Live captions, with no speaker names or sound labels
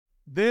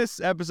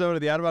This episode of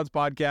the Out of Bounds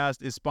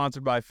podcast is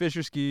sponsored by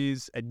Fisher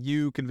Skis, and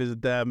you can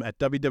visit them at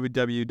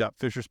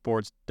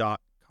www.fishersports.com.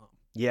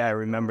 Yeah, I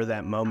remember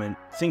that moment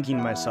thinking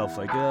to myself,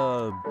 like,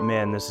 oh,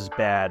 man, this is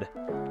bad.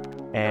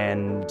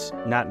 And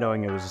not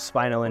knowing it was a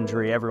spinal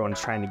injury, everyone's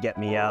trying to get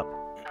me up.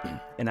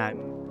 And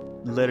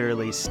I'm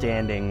literally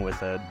standing with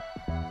a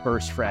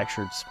burst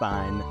fractured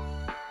spine.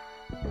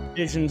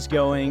 Vision's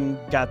going,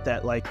 got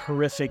that, like,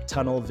 horrific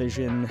tunnel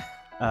vision.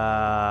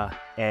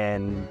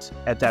 And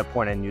at that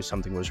point, I knew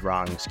something was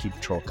wrong. Ski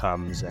Patrol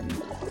comes and...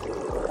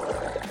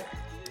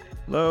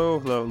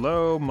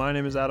 Hello. My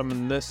name is Adam,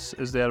 and this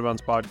is the Out of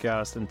Bounds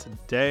podcast. And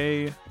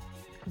today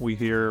we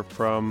heard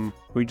from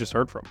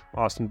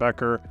Austin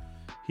Becker.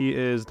 He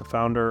is the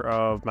founder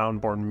of Mountain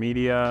Born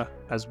Media,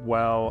 as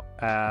well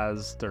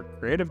as their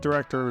creative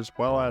director, as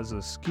well as a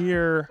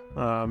skier,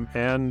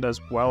 and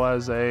as well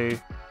as a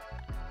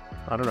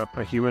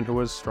human who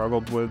has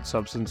struggled with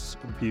substance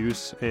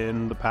abuse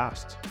in the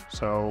past.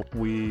 So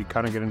we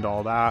kind of get into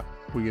all that.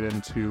 We get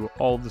into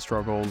all of the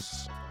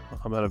struggles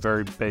at a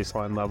very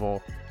baseline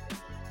level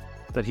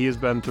that he has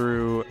been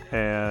through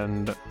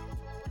and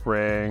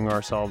bring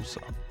ourselves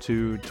up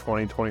to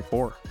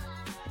 2024.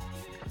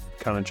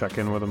 Kind of check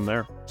in with him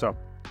there. So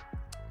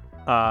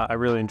I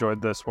really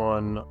enjoyed this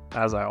one.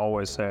 As I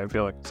always say, I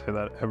feel like I say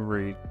that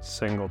every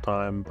single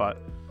time,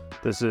 but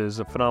this is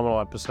a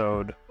phenomenal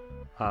episode.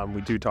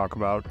 We do talk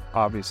about,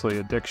 obviously,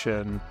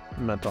 addiction,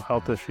 mental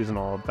health issues, and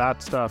all of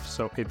that stuff.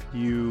 So if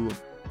you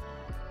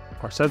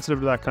are sensitive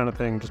to that kind of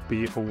thing, just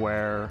be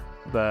aware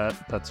that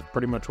that's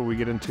pretty much what we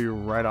get into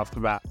right off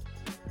the bat.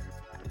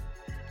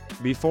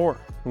 Before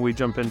we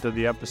jump into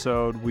the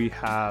episode, we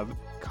have a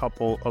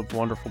couple of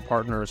wonderful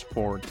partners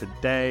for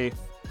today,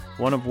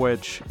 one of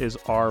which is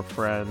our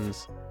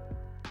friends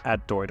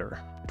at Deuter.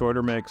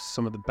 Deuter makes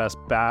some of the best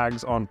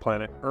bags on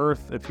planet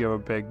Earth. If you have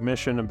a big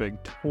mission, a big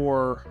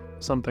tour,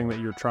 something that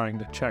you're trying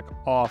to check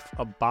off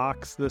a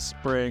box this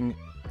spring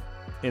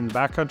in the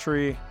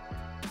backcountry,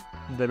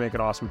 they make an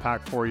awesome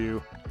pack for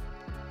you.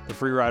 The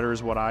Freerider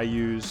is what I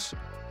use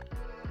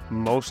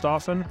most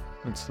often.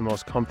 It's the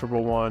most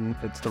comfortable one.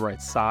 It's the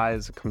right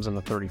size. It comes in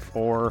a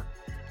 34,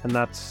 and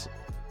that's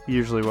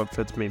usually what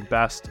fits me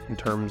best in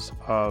terms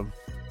of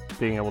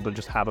being able to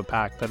just have a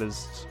pack that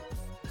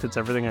fits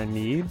everything I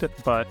need,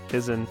 but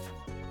isn't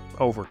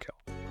overkill.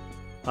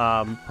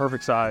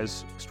 Perfect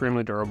size,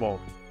 extremely durable,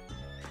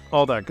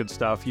 all that good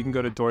stuff. You can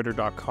go to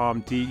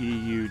deuter.com,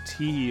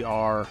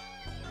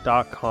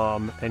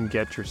 DEUTER.com, and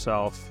get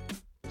yourself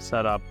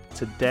set up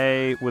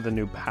today with a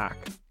new pack.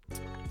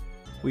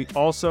 We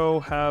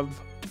also have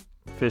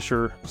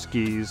Fisher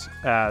Skis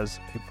as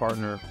a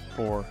partner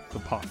for the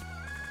pod.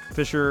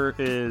 Fisher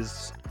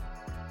has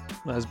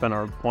been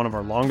one of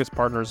our longest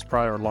partners,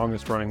 probably our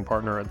longest running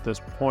partner at this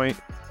point.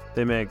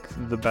 They make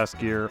the best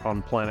gear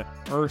on planet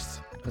Earth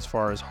as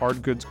far as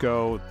hard goods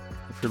go.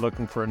 If you're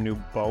looking for a new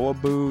BOA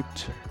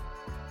boot,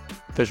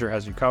 Fisher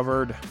has you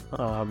covered.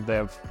 They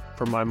have,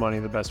 for my money,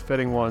 the best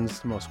fitting ones,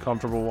 the most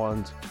comfortable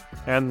ones,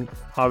 and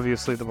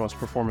obviously the most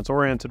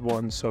performance-oriented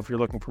ones. So if you're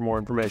looking for more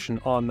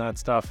information on that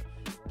stuff,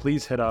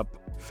 please hit up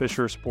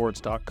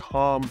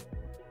fishersports.com,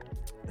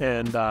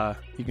 and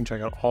you can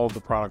check out all of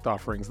the product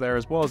offerings there,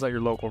 as well as at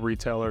your local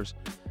retailers.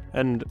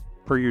 And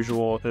per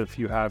usual, if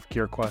you have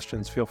gear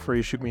questions, feel free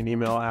to shoot me an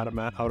email,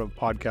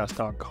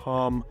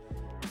 adam@outofpodcast.com,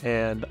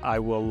 and I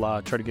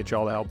will try to get you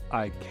all the help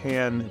I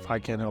can. If I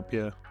can't help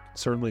you,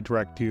 certainly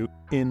direct you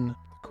in the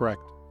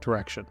correct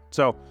direction.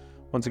 So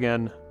once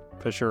again,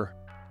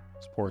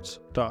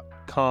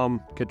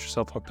 fishersports.com. Get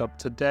yourself hooked up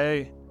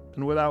today.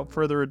 And without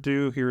further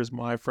ado, here is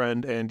my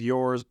friend and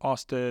yours,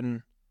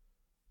 Austin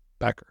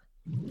Becker.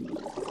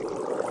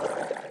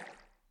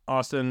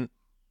 Austin,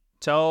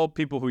 tell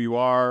people who you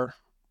are,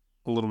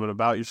 a little bit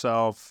about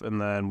yourself,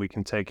 and then we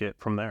can take it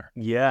from there.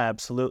 Yeah,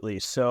 absolutely.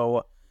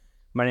 So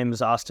my name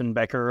is Austin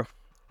Becker.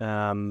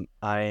 I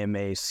am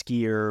a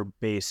skier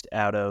based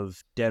out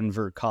of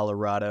Denver,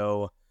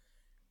 Colorado,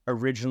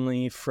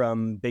 originally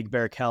from Big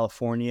Bear,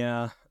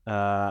 California.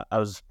 I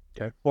was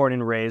born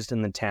and raised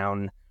in the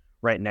town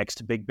right next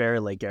to Big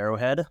Bear, Lake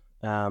Arrowhead.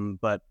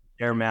 But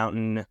Bear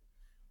Mountain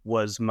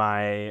was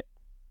my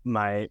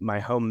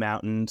home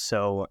mountain,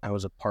 so I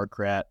was a park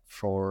rat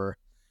for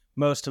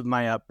most of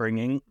my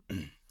upbringing.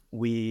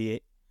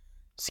 We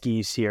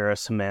ski Sierra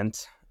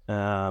Cement,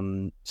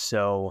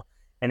 so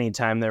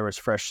anytime there was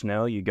fresh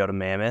snow, you go to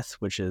Mammoth,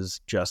 which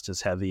is just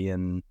as heavy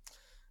and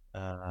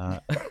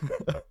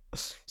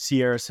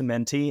Sierra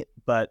Cementy,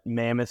 but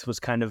Mammoth was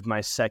kind of my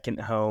second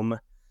home.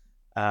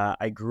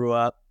 I grew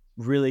up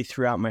really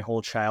throughout my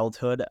whole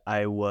childhood.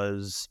 I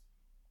was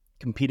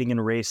competing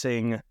in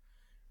racing,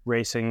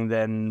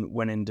 then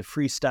went into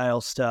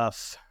freestyle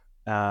stuff,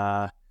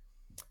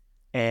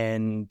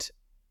 and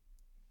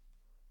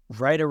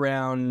right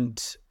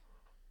around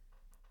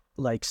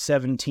like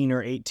 17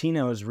 or 18,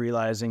 I was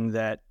realizing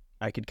that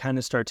I could kind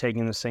of start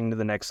taking this thing to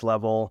the next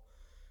level.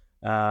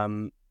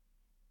 I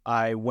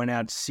went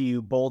out to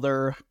CU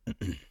Boulder,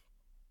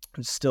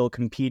 still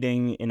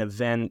competing in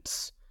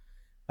events,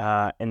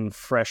 And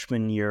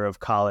freshman year of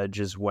college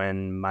is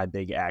when my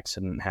big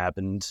accident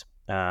happened.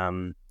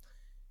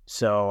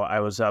 So I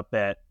was up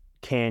at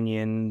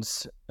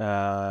Canyons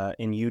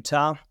in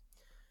Utah,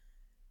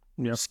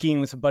 skiing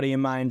with a buddy of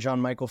mine,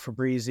 John Michael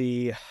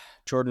Fabrizi,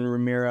 Jordan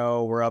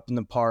Ramiro. We're up in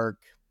the park,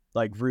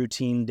 like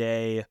routine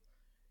day,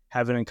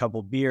 having a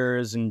couple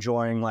beers,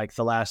 enjoying like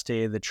the last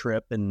day of the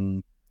trip,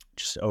 and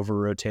just over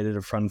rotated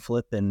a front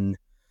flip and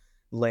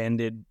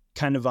landed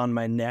kind of on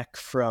my neck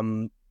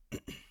from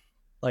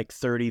like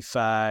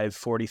 35,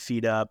 40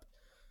 feet up,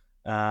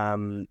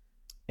 and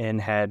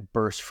had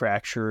burst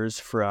fractures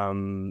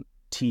from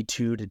T2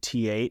 to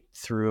T8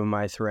 through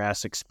my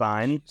thoracic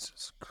spine.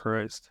 Jesus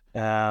Christ.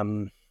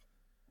 And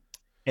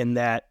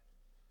that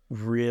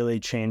really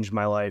changed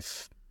my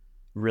life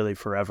really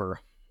forever.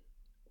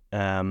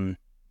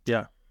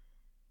 Yeah.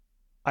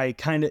 I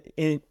kind of,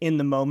 in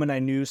the moment, I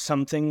knew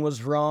something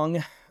was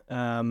wrong.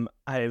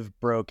 I've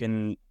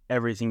broken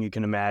everything you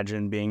can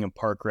imagine being a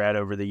park rat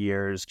over the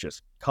years,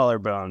 just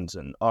collarbones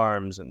and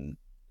arms and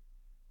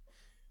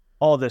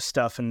all this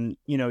stuff. And,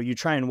 you know, you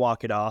try and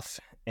walk it off.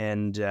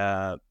 And,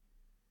 yeah,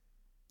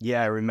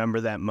 I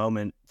remember that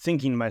moment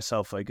thinking to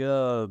myself, like,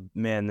 oh,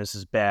 man, this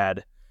is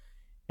bad.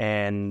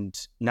 And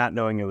not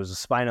knowing it was a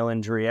spinal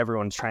injury,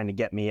 everyone's trying to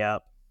get me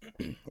up.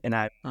 And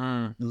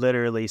I'm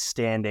literally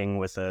standing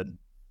with a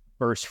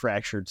burst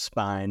fractured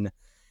spine.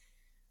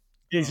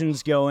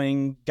 Vision's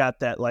going, got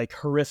that like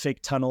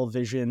horrific tunnel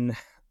vision.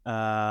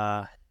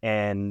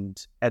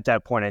 And at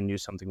that point, I knew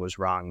something was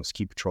wrong.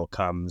 Ski patrol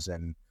comes,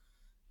 and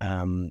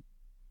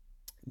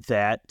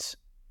that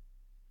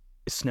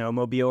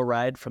snowmobile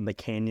ride from the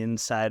canyon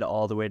side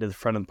all the way to the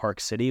front of Park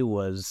City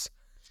was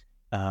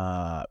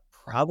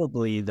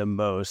probably the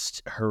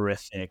most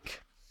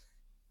horrific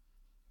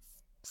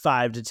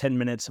 5 to 10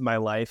 minutes of my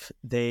life.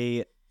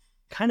 They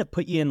kind of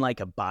put you in like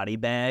a body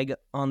bag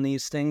on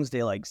these things.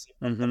 They like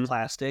the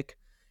plastic,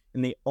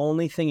 and the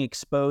only thing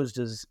exposed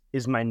is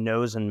my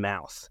nose and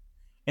mouth.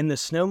 And the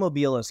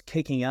snowmobile is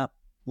kicking up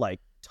like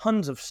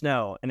tons of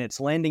snow, and it's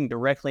landing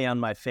directly on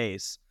my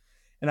face.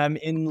 And I'm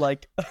in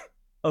like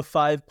a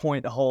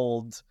 5-point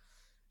hold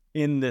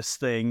in this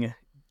thing,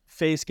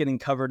 face getting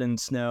covered in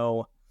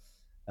snow.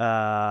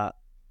 I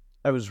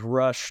was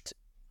rushed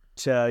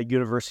to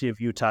University of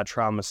Utah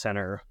Trauma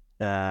Center,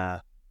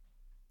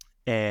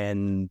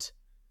 and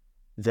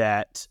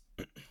that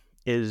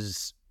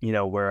is, you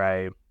know, where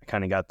I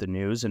kind of got the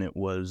news, and it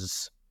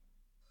was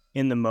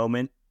in the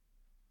moment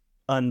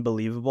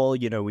unbelievable.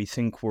 You know, we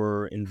think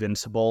we're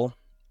invincible.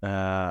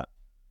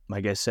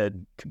 Like I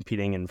said,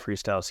 competing in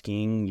freestyle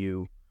skiing,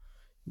 you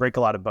break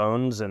a lot of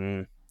bones,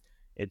 and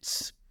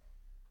it's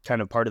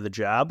kind of part of the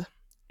job.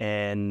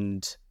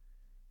 And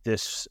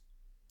this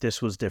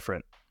was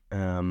different.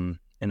 And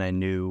I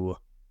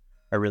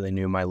really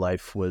knew my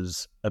life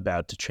was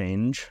about to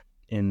change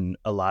in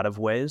a lot of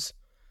ways.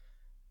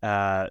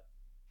 That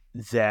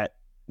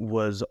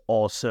was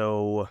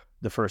also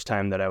the first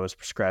time that I was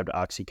prescribed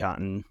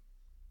OxyContin,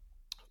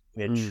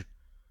 which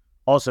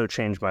also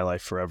changed my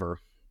life forever.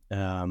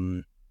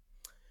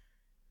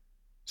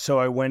 So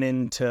I went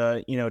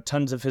into, you know,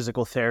 tons of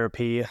physical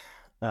therapy,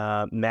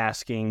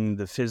 masking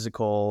the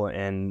physical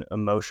and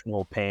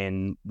emotional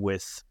pain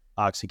with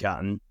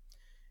OxyContin.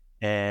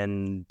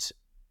 And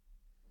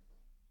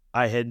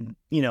I had,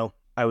 you know,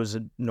 I was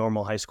a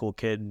normal high school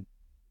kid,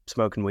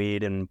 smoking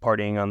weed and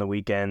partying on the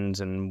weekends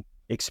and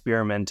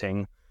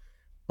experimenting.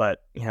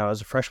 But, you know, I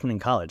was a freshman in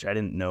college. I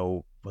didn't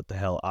know what the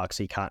hell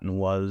OxyContin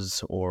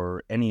was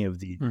or any of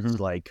these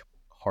like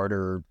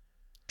harder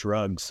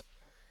drugs.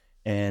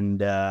 And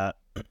that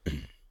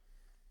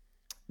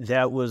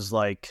was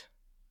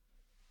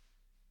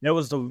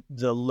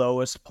the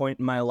lowest point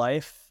in my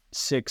life.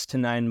 6 to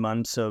 9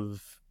 months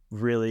of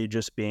really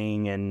just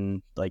being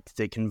in, like,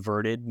 they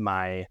converted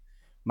my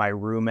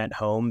room at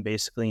home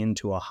basically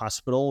into a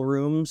hospital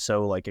room.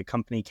 So like a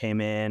company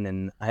came in,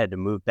 and I had to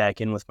move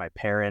back in with my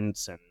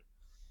parents, and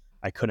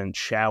I couldn't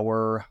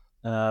shower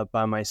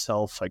by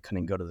myself. I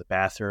couldn't go to the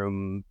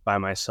bathroom by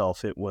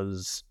myself. It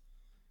was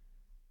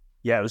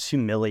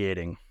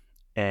humiliating.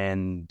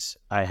 And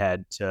I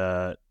had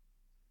to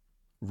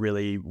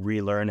really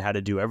relearn how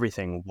to do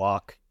everything: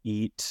 walk,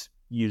 eat,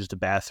 use the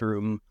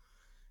bathroom.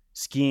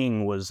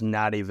 Skiing was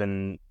not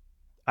even,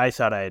 I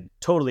thought I had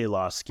totally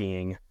lost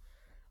skiing.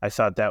 I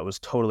thought that was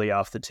totally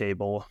off the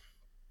table.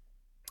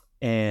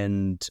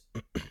 And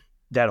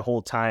that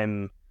whole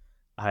time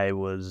I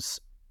was,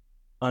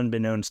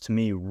 unbeknownst to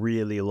me,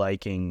 really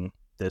liking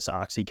this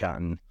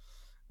OxyContin.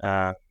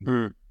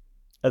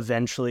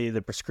 Eventually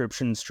the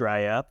prescriptions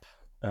dry up.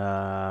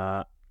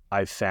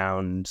 I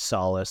found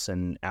solace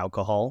in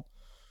alcohol,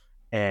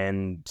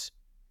 and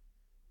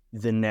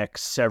the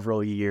next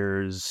several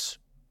years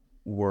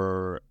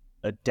were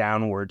a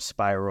downward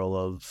spiral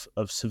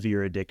of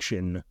severe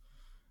addiction.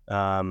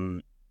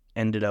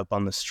 Ended up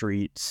on the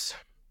streets,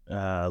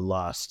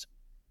 lost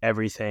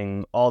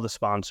everything. All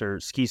the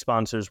ski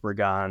sponsors were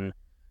gone.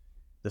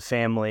 The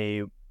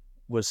family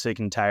was sick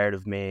and tired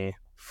of me.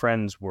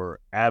 Friends were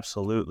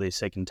absolutely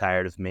sick and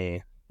tired of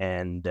me.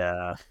 And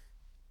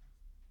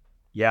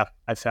yeah,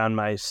 I found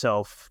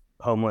myself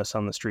homeless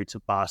on the streets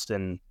of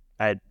Boston.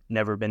 I had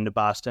never been to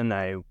Boston.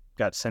 I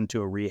got sent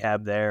to a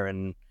rehab there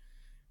and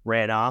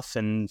ran off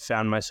and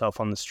found myself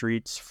on the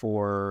streets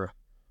for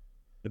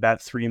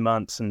about 3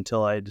 months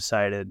until I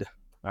decided,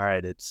 all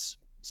right, it's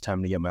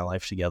time to get my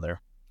life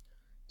together.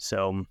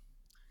 So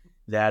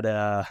that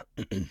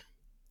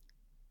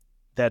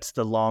that's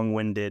the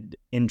long-winded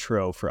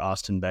intro for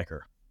Austin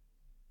Becker.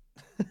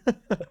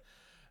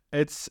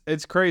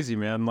 It's crazy,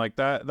 man. Like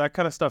that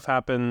kind of stuff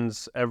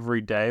happens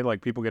every day.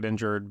 Like people get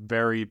injured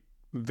very,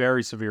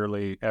 very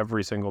severely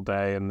every single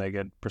day, and they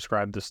get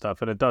prescribed this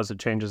stuff, and it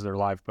changes their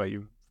life, but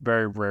you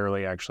very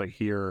rarely actually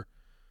hear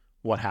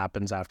what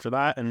happens after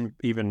that. And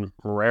even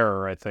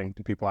rarer, I think,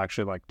 do people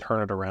actually like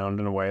turn it around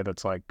in a way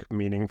that's like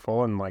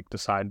meaningful and like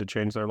decide to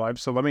change their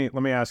lives. So let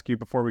me ask you,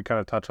 before we kind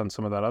of touch on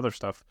some of that other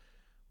stuff,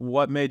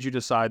 what made you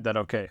decide that,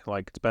 okay,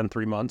 like it's been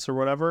 3 months or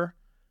whatever,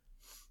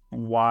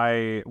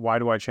 why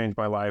do I change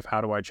my life?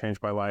 How do I change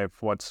my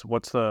life? What's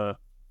the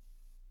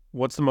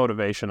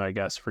motivation, I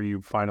guess, for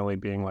you finally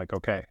being like,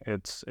 okay,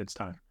 it's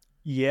time?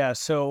 Yeah,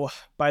 so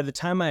by the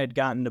time I had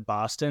gotten to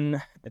Boston,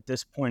 at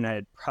this point I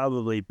had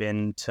probably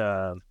been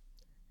to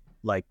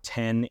like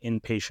 10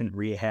 inpatient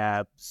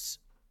rehabs.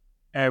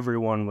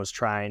 Everyone was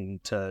trying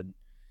to,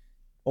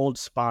 old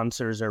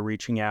sponsors are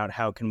reaching out,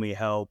 how can we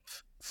help?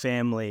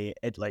 Family,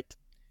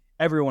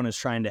 everyone is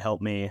trying to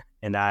help me,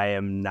 and I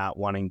am not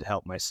wanting to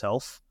help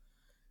myself.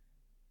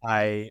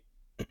 I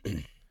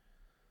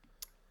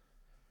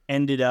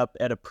ended up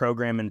at a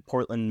program in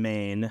Portland,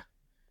 Maine,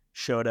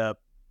 showed up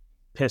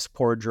piss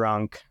poor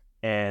drunk,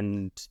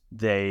 and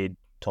they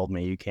told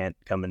me you can't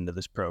come into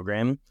this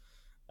program.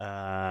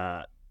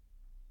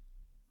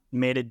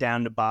 Made it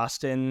down to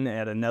Boston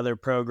at another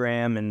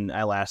program, and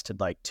I lasted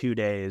like 2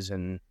 days.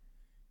 And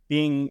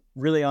being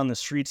really on the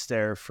streets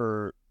there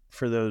for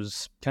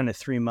those kind of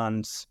 3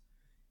 months,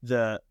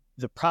 the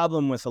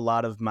problem with a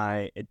lot of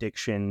my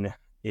addiction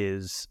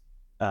is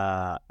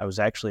I was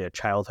actually a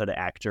childhood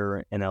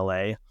actor in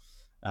LA.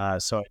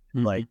 So I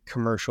did like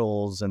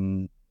commercials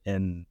and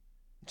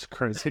It's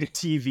crazy.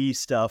 TV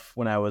stuff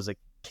when I was a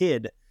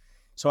kid.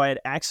 So I had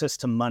access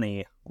to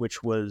money,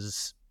 which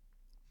was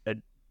a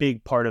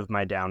big part of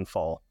my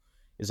downfall,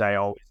 is I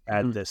always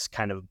had this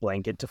kind of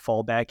blanket to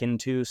fall back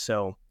into.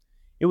 So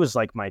it was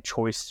like my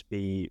choice to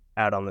be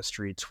out on the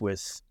streets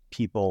with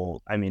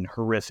people, I mean,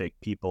 horrific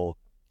people,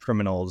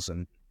 criminals.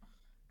 And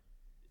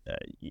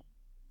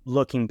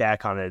looking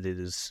back on it,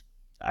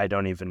 I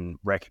don't even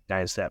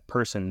recognize that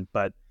person.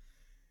 But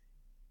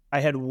I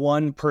had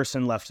one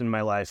person left in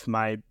my life,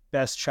 my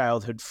best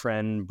childhood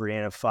friend,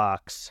 Brianna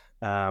Fox.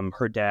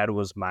 Her dad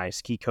was my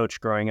ski coach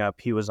growing up.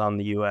 He was on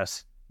the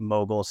U.S.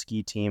 mogul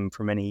ski team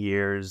for many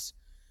years.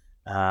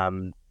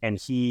 And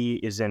he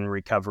is in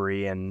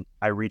recovery. And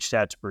I reached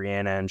out to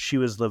Brianna, and she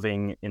was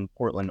living in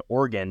Portland,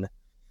 Oregon.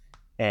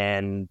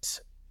 And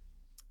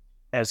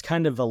as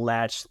kind of a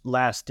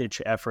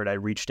last-ditch effort, I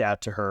reached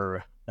out to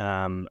her.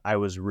 I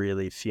was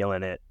really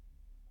feeling it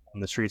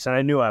on the streets, and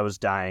I knew I was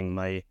dying.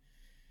 My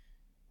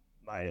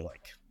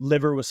like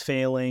liver was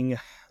failing.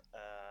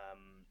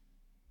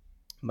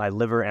 My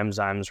liver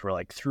enzymes were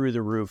like through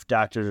the roof.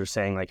 Doctors are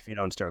saying, like, if you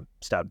don't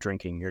stop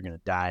drinking, you're going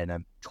to die. And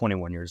I'm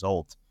 21 years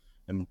old.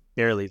 I'm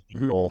barely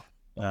legal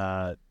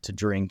to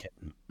drink.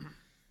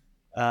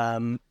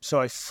 So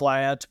I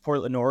fly out to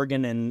Portland,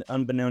 Oregon, and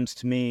unbeknownst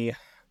to me,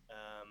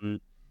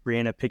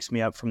 Brianna picks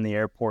me up from the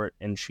airport,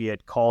 and she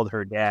had called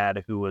her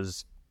dad, who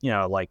was,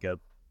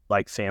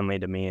 like family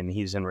to me, and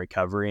he's in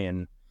recovery.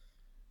 And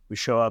we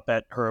show up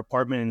at her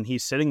apartment, and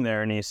he's sitting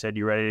there, and he said,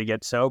 "You ready to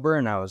get sober?"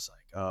 And I was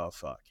like, "Oh,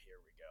 fuck, here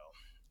we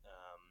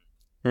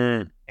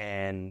go."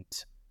 And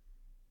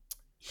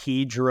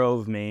he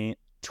drove me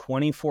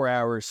 24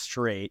 hours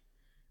straight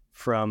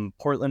from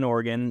Portland,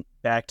 Oregon,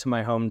 back to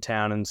my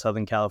hometown in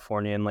Southern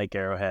California in Lake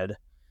Arrowhead.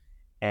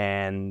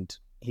 And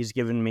he's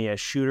given me a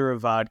shooter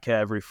of vodka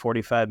every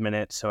 45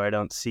 minutes so I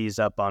don't seize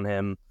up on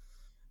him.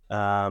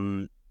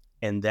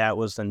 And that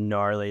was the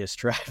gnarliest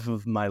drive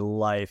of my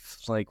life,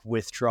 like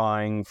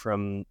withdrawing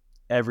from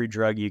every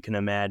drug you can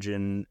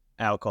imagine,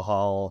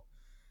 alcohol.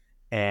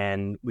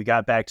 And we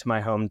got back to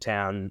my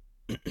hometown,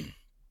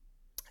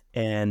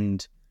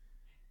 and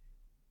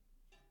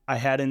I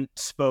hadn't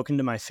spoken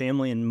to my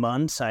family in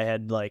months. I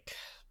had like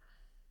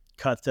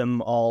cut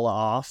them all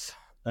off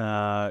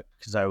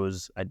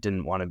because I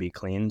didn't want to be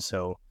clean.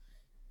 So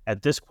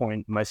at this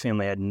point, my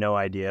family had no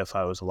idea if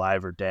I was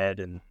alive or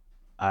dead. And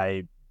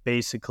I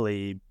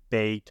basically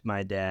begged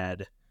my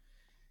dad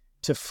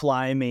to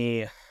fly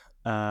me.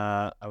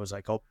 I was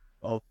like,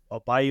 I'll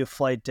buy you a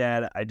flight,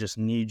 Dad. I just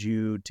need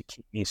you to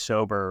keep me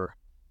sober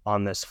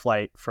on this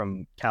flight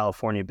from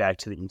California back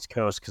to the East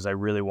Coast, because I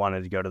really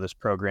wanted to go to this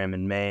program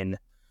in Maine,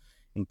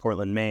 in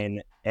Portland,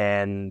 Maine.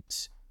 And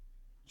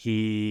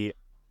he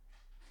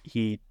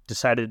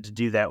decided to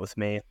do that with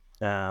me.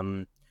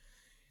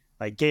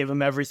 I gave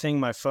him everything,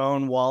 my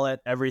phone, wallet,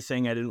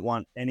 everything. I didn't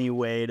want any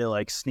way to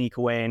like sneak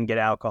away and get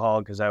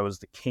alcohol, because I was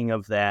the king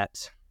of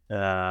that.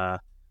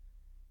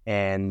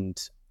 And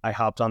I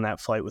hopped on that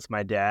flight with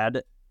my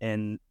dad,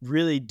 and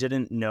really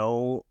didn't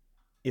know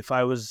if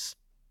I was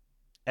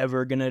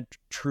ever going to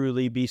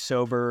truly be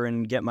sober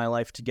and get my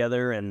life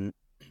together. And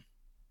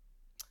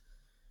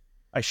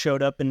I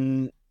showed up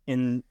in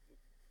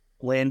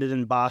landed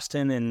in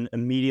Boston and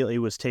immediately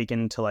was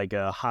taken to like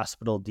a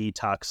hospital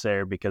detox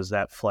there because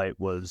that flight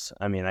was,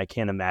 I mean, I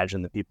can't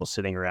imagine the people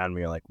sitting around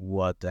me are like,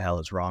 what the hell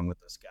is wrong with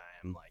this guy?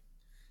 I'm like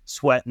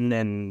sweating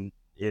and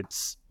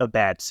it's a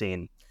bad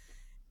scene.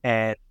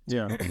 And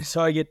Yeah.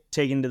 so I get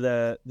taken to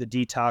the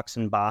detox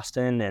in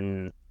Boston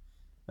and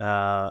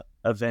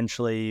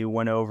eventually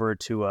went over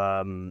to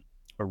a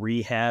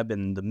rehab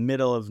in the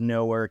middle of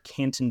nowhere,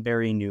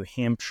 Canterbury, New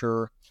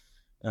Hampshire.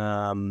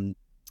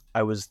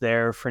 I was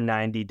there for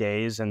 90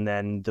 days, and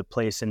then the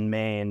place in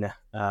Maine,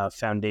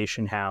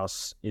 Foundation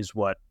House, is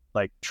what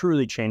like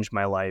truly changed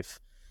my life.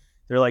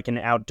 They're like an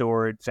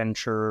outdoor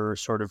adventure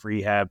sort of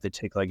rehab. They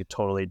take like a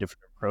totally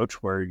different approach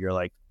where you're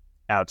like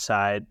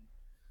outside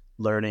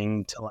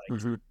learning to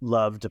like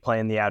love to play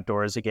in the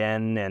outdoors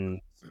again. And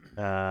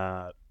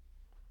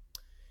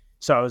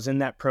so I was in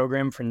that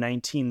program for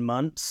 19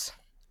 months.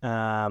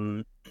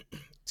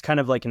 It's kind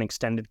of like an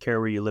extended care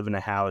where you live in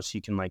a house,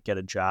 you can like get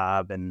a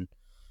job, and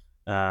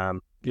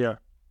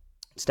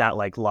it's not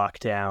like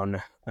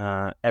lockdown.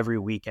 Every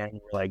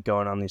weekend we're like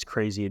going on these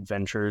crazy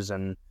adventures.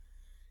 And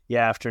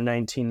yeah, after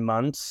 19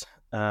 months,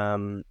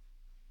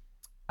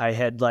 I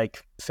had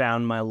like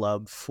found my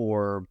love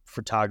for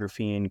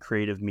photography and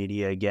creative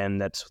media again.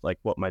 That's like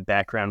what my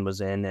background was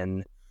in.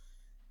 And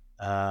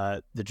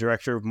the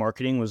director of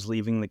marketing was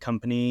leaving the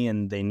company,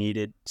 and they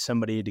needed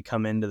somebody to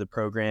come into the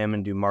program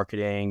and do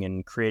marketing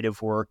and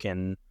creative work.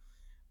 And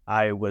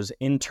I was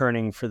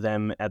interning for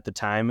them at the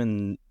time,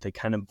 and they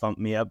kind of bumped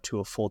me up to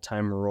a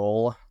full-time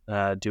role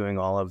doing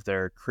all of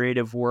their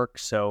creative work.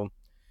 So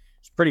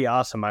it's pretty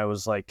awesome. I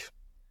was like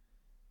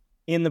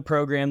in the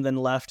program, then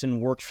left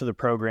and worked for the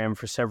program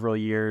for several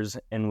years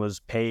and was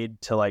paid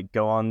to like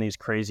go on these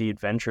crazy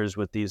adventures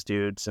with these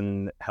dudes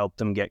and help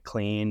them get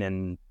clean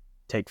and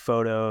take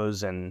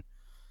photos and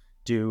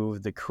do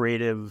the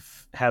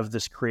creative, have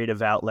this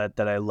creative outlet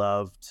that I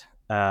loved.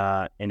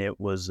 And it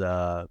was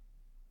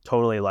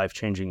totally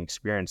life-changing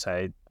experience.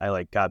 I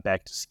like got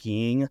back to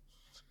skiing,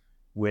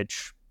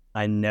 which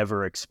I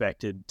never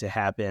expected to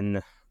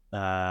happen.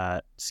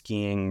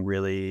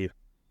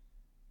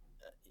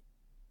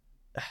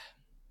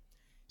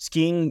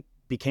 Skiing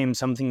became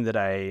something that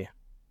I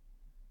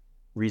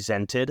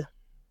resented.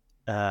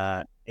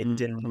 I'm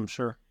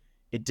sure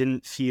It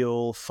didn't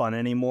feel fun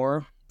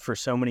anymore. For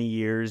so many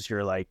years,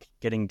 you're like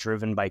getting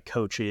driven by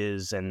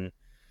coaches and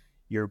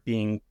you're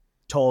being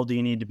told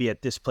you need to be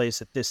at this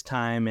place at this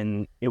time.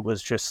 And it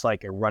was just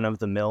like a run of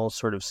the mill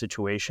sort of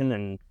situation.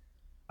 And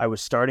I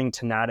was starting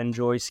to not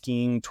enjoy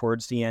skiing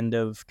towards the end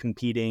of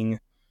competing.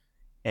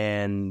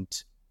 And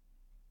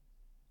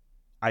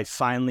I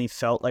finally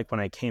felt like when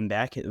I came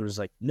back, it was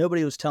like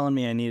nobody was telling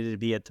me I needed to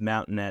be at the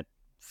mountain at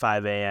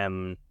 5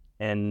 a.m.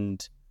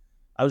 And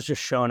I was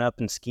just showing up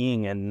and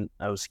skiing, and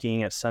I was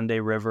skiing at Sunday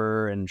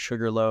River and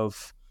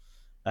Sugarloaf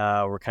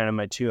were kind of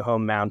my two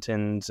home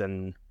mountains,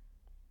 and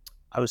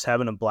I was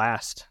having a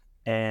blast.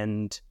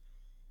 And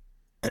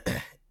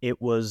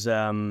it was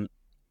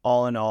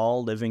all in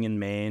all, living in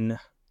Maine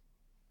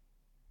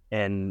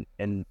and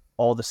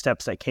all the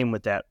steps that came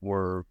with that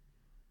were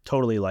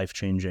totally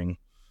life-changing.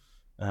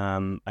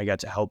 I got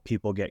to help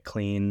people get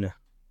clean.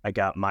 I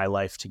got my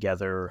life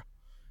together,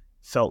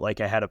 felt like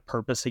I had a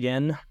purpose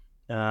again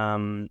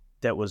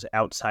that was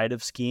outside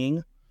of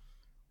skiing.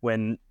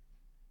 When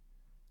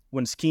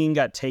skiing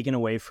got taken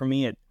away from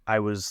me, I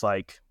was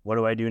like, what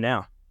do I do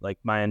now? Like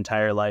my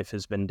entire life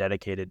has been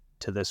dedicated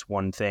to this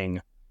one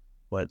thing.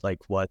 What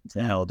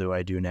the hell do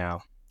I do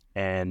now?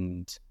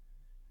 And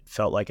it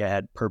felt like I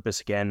had purpose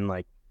again,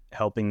 like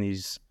helping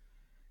these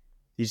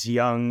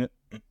young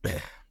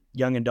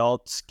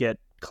adults get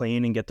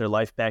clean and get their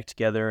life back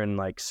together and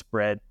like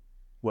spread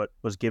what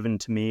was given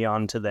to me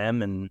onto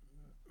them. And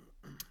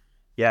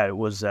yeah, it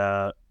was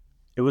a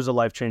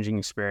life-changing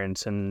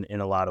experience in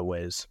a lot of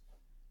ways.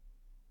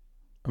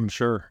 I'm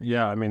sure.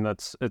 Yeah, I mean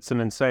it's an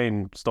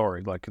insane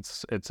story. Like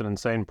it's an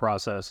insane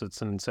process.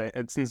 It's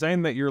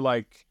insane that you're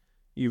like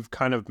you've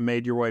kind of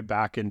made your way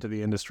back into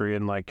the industry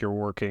and like you're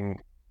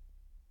working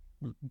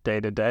day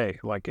to day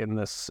like in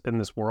this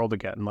world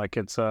again. Like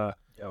it's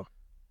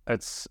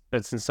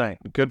insane.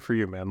 Good for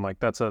you, man. Like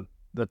that's a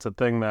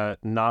thing that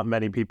not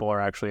many people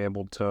are actually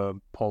able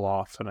to pull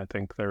off, and I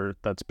think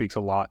that speaks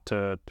a lot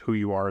to who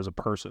you are as a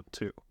person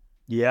too.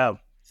 Yeah,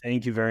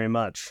 thank you very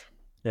much.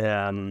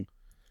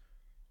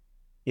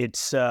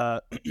 It's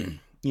now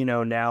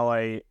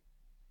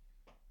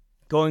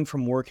going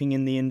from working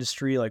in the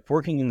industry, like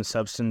working in the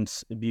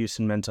substance abuse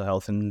and mental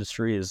health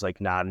industry is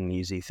like not an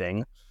easy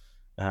thing.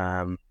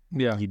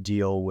 You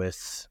deal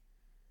with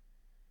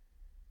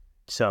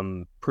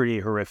some pretty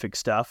horrific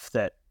stuff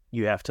that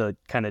you have to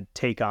kind of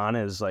take on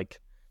as like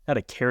not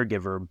a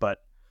caregiver, but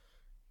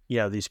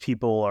these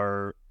people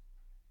are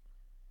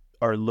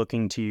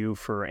looking to you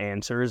for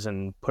answers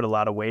and put a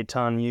lot of weight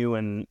on you.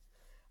 And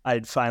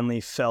I'd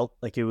finally felt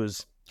like it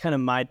was kind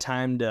of my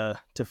time to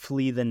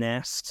flee the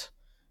nest,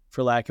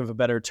 for lack of a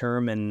better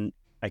term. And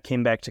I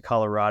came back to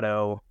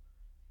Colorado,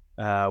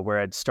 where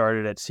I'd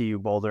started at CU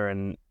Boulder,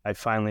 and I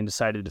finally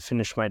decided to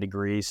finish my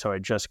degree. So I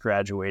just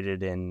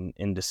graduated in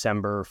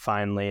December,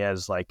 finally,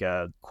 as like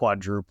a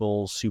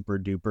quadruple super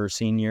duper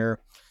senior.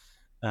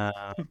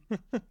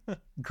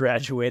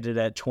 Graduated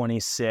at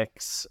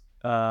 26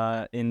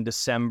 in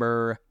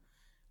December.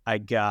 I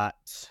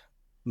got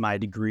my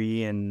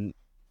degree, and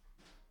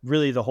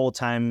really the whole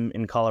time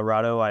in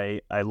Colorado,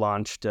 I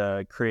launched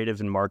a creative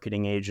and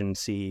marketing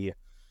agency.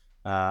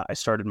 I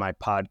started my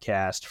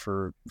podcast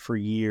for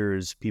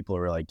years. People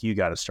were like, you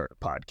got to start a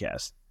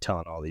podcast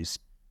telling all these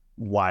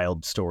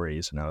wild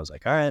stories. And I was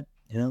like, all right,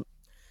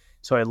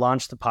 So I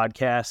launched the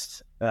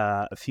podcast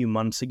a few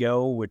months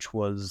ago, which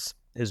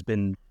has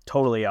been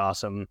totally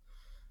awesome.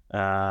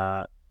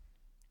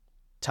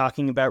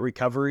 Talking about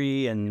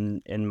recovery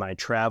and my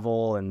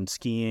travel and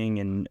skiing,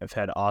 and I've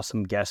had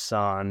awesome guests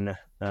on.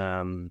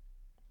 I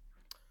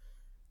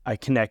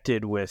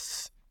connected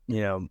with,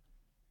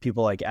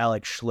 people like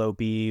Alex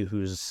Schlopey,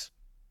 who's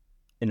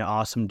an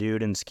awesome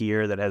dude and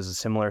skier that has a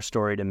similar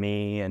story to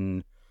me.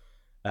 And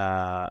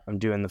I'm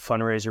doing the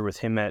fundraiser with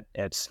him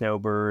at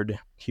Snowbird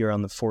here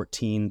on the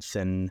 14th.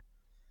 And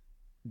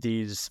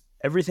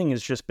everything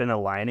has just been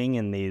aligning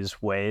in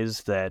these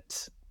ways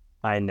that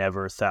I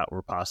never thought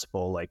were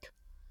possible. Like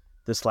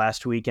this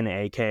last week in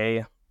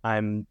AK,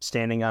 I'm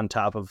standing on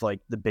top of like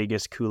the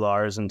biggest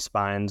couloirs and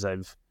spines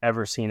I've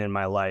ever seen in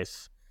my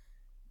life,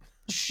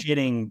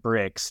 shitting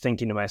bricks,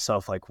 thinking to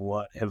myself, like,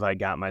 what have I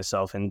got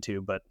myself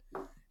into? But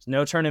there's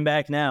no turning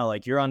back now.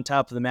 Like, you're on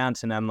top of the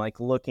mountain. I'm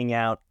like looking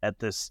out at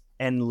this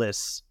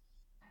endless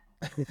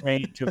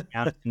range of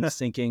mountains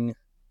thinking,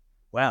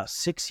 wow,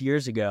 6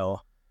 years ago,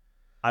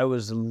 I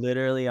was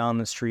literally on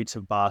the streets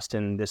of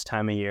Boston this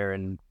time of year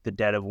in the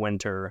dead of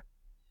winter,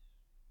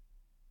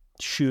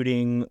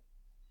 shooting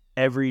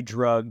every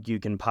drug you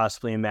can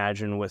possibly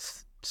imagine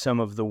with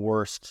some of the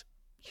worst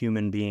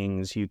human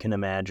beings you can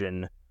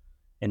imagine.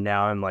 And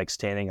now I'm like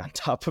standing on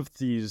top of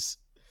these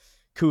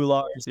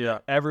couloirs. Yeah.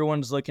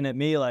 Everyone's looking at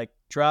me like,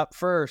 drop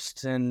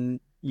first. And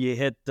you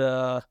hit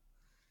the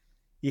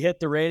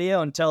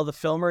radio and tell the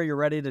filmer you're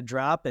ready to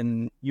drop,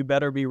 and you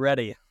better be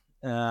ready.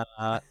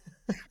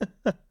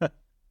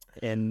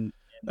 And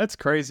that's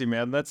crazy,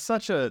 man. That's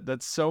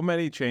so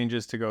many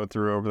changes to go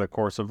through over the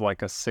course of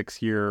like a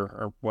 6-year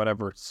or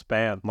whatever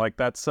span. Like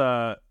that's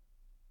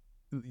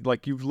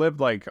like you've lived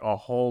like a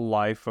whole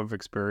life of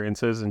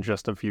experiences in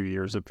just a few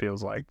years, it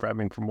feels like. I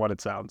mean, from what it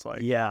sounds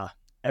like. Yeah.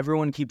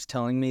 Everyone keeps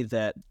telling me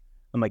that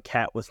I'm a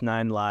cat with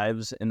 9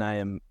 lives, and I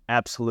am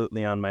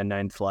absolutely on my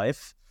 9th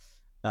life.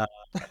 To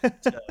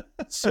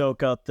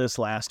soak up this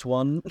last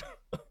one.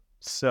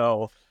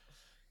 So,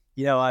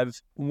 go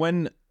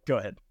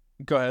ahead.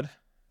 Go ahead.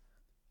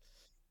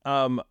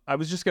 I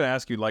was just going to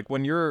ask you, like,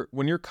 when you're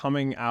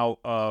coming out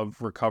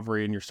of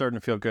recovery and you're starting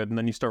to feel good, and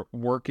then you start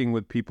working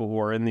with people who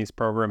are in these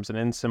programs and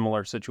in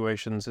similar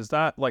situations, is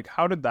that like,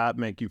 how did that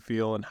make you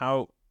feel? And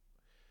how,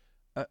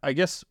 I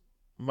guess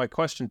my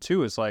question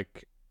too is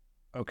like,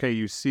 okay,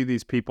 you see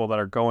these people that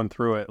are going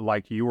through it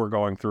like you were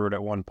going through it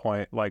at one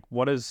point. Like,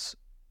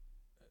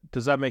 does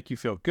that make you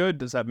feel good?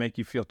 Does that make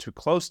you feel too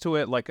close to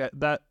it? Like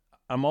that,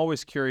 I'm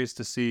always curious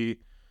to see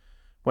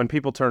when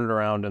people turn it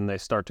around and they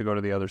start to go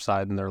to the other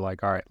side and they're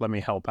like, all right, let me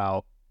help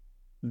out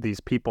these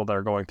people that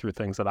are going through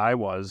things that I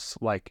was.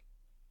 Like,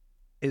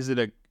 is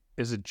it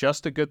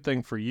just a good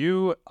thing for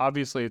you?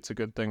 Obviously it's a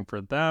good thing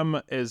for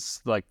them.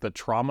 Is like the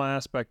trauma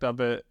aspect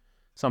of it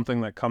something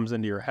that comes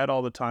into your head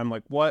all the time?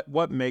 Like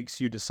what makes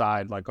you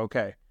decide like,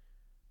 okay,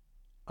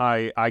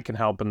 I can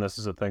help and this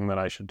is a thing that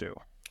I should do?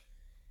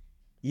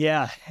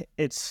 Yeah,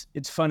 it's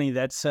funny.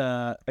 That's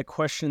a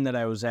question that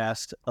I was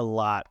asked a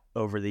lot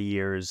over the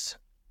years.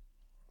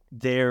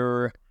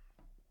 I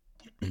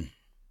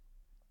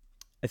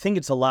think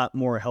it's a lot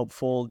more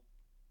helpful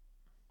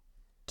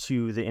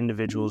to the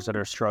individuals that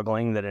are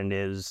struggling than it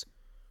is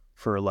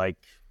for like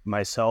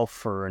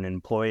myself or an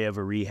employee of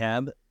a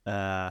rehab.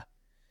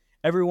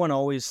 Everyone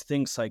always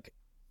thinks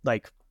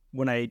like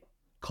when I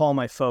call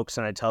my folks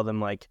and I tell them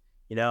like,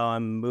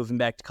 I'm moving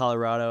back to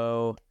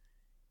Colorado,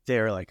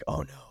 they're like,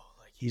 oh no,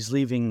 like he's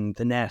leaving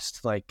the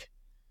nest. Like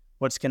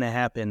what's going to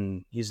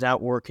happen? He's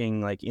not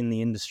working like in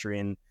the industry.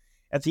 And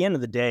at the end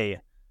of the day,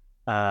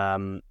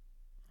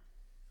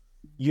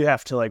 you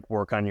have to like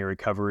work on your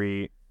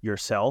recovery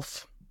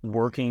yourself.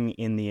 Working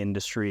in the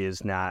industry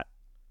is not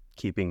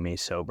keeping me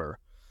sober.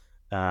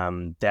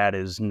 That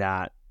is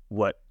not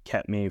what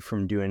kept me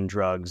from doing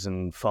drugs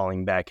and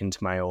falling back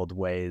into my old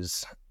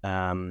ways.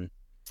 Something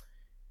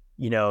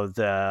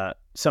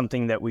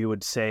that we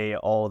would say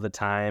all the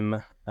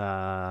time,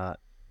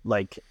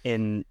 like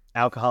in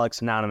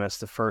Alcoholics Anonymous,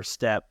 the first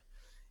step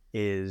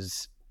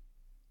is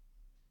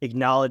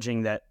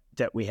acknowledging that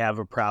we have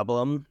a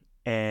problem,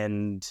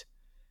 and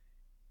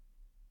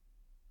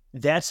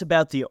that's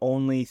about the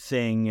only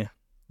thing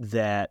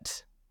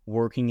that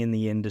working in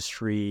the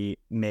industry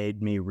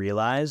made me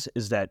realize,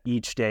 is that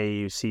each day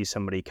you see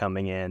somebody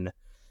coming in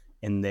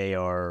and they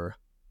are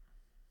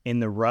in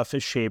the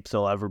roughest shape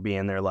they'll ever be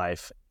in their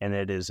life. And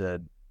it is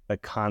a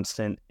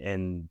constant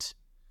and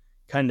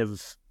kind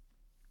of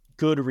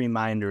good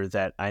reminder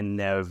that I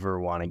never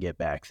want to get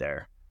back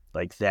there.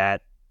 Like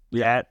that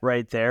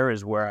right there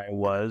is where I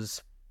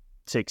was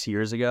 6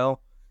 years ago,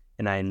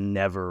 and I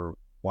never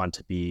want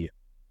to be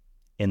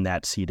in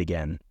that seat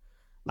again.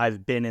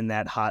 I've been in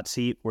that hot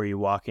seat where you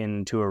walk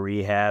into a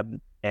rehab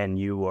and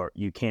you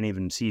can't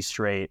even see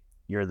straight.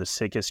 You're the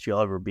sickest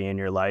you'll ever be in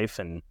your life,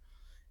 and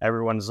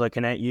everyone's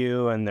looking at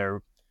you and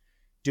they're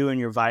doing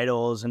your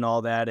vitals and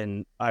all that.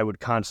 And I would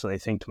constantly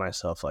think to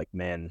myself, like,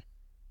 man,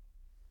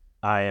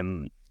 I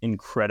am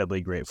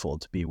incredibly grateful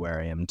to be where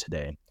I am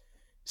today.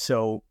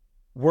 So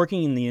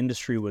working in the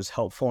industry was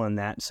helpful in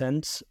that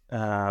sense.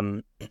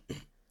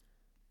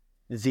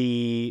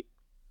 The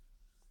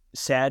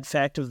sad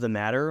fact of the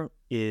matter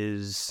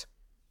is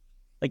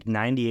like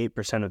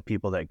 98% of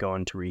people that go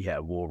into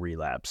rehab will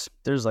relapse.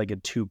 There's like a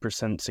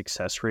 2%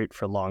 success rate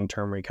for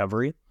long-term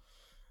recovery,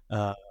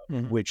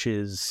 which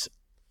is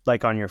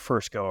like on your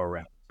first go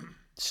around.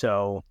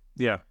 So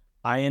yeah,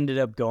 I ended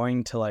up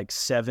going to like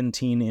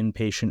 17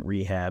 inpatient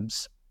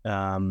rehabs.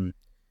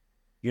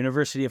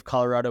 University of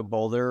Colorado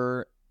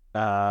Boulder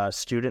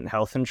student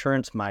health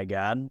insurance, my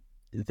God,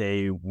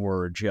 they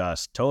were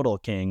just total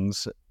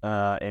kings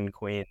and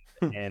queens,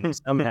 and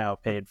somehow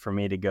paid for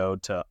me to go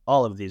to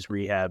all of these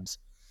rehabs,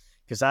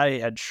 because I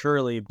had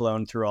surely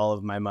blown through all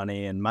of my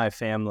money and my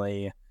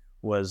family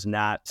was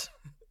not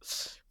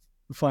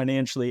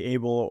financially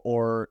able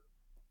or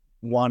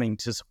wanting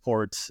to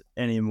support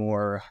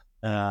anymore,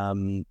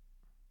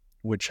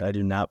 which I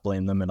do not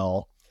blame them at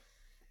all.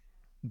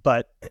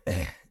 But,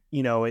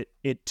 you know,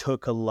 it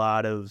took a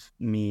lot of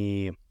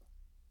me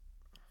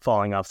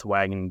falling off the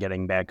wagon,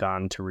 getting back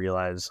on, to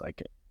realize,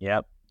 like,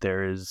 yep,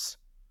 there's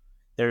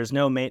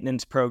no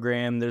maintenance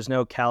program. There's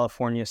no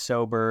California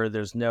sober.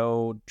 There's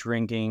no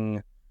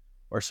drinking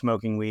or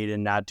smoking weed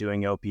and not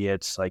doing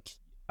opiates. Like,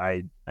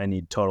 I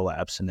need total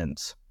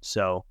abstinence.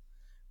 So,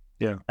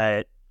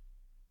 yeah.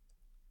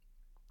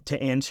 To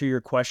answer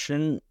your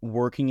question,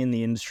 working in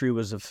the industry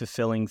was a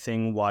fulfilling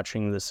thing,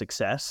 watching the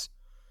success.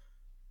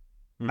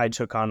 I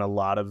took on a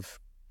lot of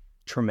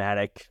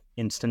traumatic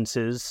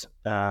instances.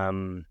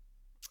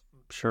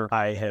 Sure.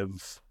 I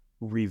have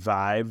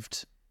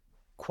revived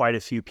quite a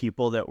few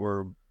people that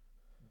were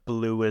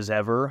blue as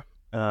ever,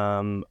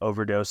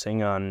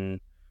 overdosing on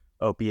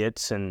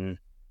opiates and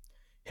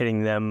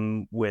hitting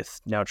them with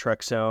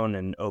naltrexone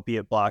and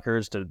opiate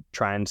blockers to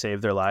try and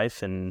save their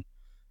life. And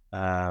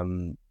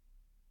I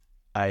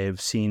have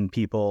seen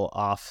people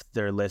off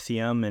their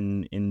lithium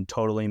and in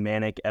totally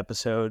manic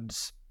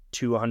episodes,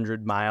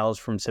 200 miles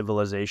from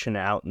civilization,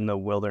 out in the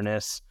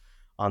wilderness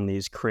on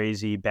these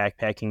crazy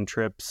backpacking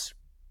trips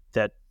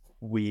that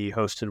we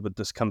hosted with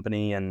this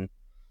company. And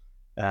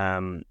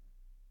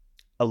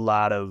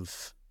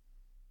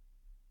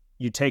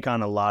you take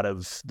on a lot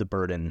of the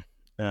burden.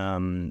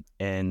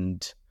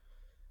 And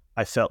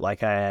I felt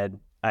like I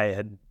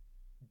had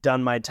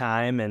done my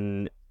time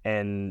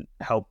and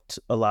helped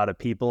a lot of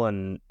people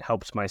and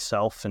helped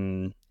myself,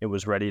 and it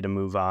was ready to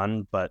move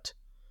on, but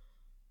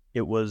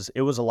it was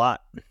a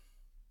lot.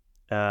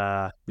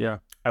 I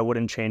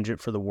wouldn't change it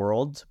for the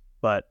world,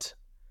 but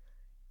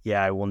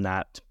yeah, I will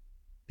not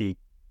be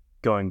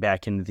going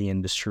back into the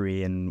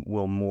industry, and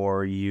will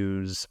more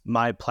use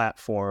my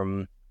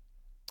platform,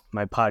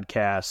 my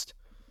podcast,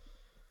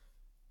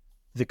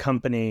 the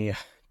company,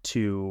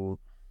 to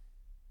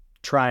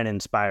try and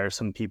inspire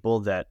some people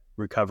that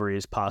recovery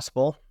is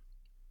possible.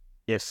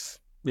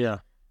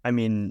 I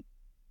mean,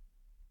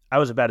 I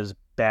was about as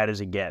bad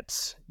as it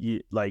gets.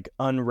 Like,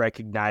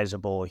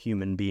 unrecognizable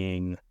human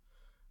being.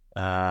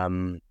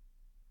 In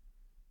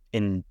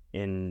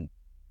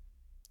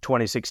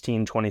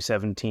 2016,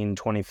 2017,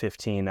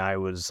 2015, I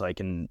was like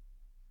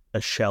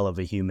a shell of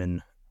a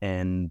human.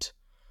 And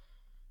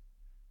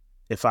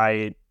if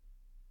I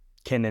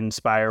can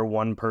inspire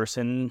one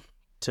person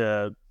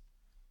to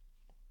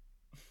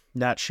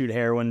not shoot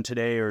heroin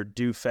today or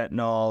do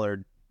fentanyl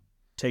or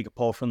take a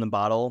pull from the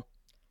bottle,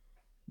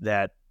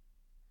 that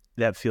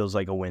feels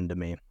like a win to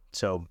me.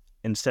 So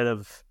instead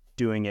of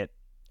doing it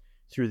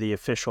through the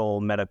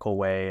official medical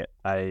way,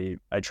 I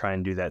try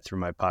and do that through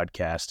my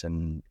podcast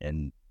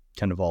and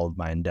kind of all of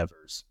my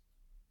endeavors.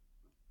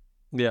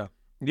 Yeah.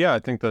 I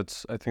think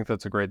that's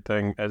a great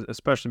thing,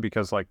 especially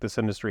because like this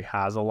industry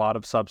has a lot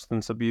of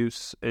substance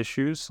abuse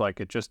issues.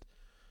 Like, it just,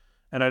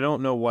 and I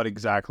don't know what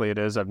exactly it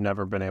is. I've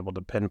never been able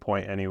to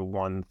pinpoint any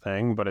one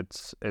thing, but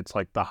it's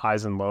like the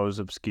highs and lows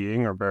of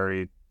skiing are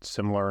very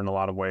similar in a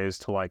lot of ways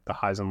to like the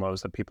highs and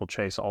lows that people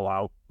chase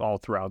all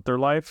throughout their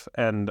life.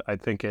 And I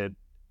think it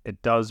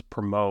does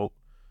promote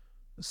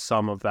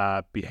some of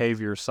that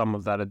behavior, some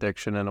of that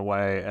addiction in a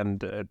way.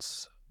 And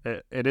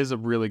it is a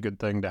really good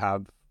thing to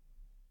have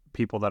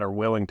people that are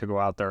willing to go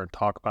out there and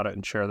talk about it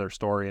and share their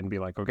story and be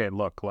like, okay,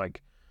 look,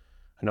 like,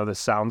 I know this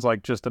sounds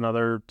like just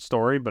another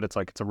story, but it's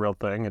like, it's a real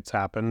thing. It's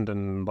happened.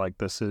 And like,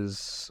 this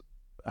is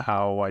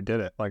how I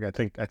did it. Like, I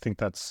think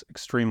that's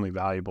extremely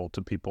valuable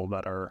to people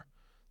that are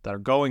that are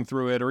going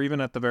through it, or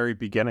even at the very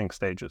beginning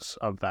stages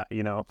of that,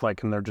 you know,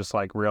 like, and they're just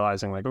like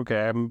realizing like,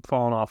 okay, I'm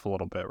falling off a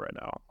little bit right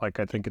now. Like,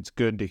 I think it's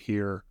good to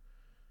hear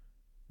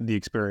the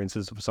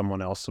experiences of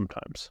someone else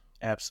sometimes.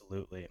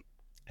 Absolutely.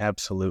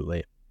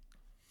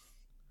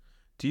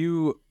 Do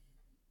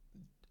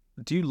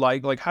you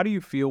like how do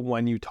you feel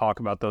when you talk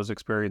about those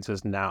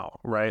experiences now,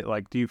 right?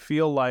 Like, do you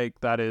feel like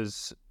that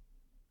is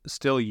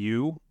still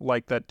you,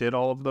 like, that did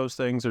all of those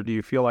things, or do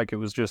you feel like it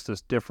was just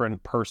this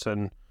different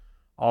person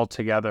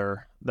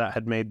altogether that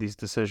had made these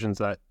decisions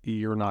that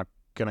you're not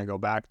gonna go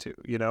back to,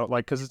 you know?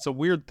 Like, because it's a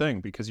weird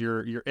thing, because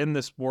you're in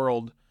this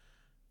world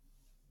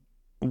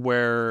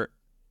where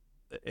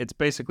it's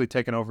basically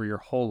taken over your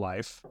whole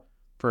life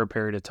for a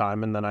period of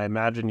time, and then I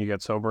imagine you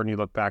get sober and you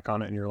look back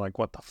on it and you're like,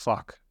 what the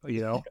fuck,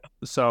 you know?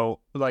 So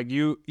like,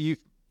 you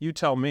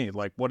tell me,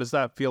 like, what does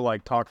that feel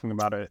like talking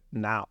about it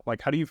now?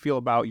 Like, how do you feel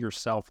about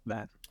yourself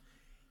then?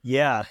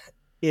 Yeah,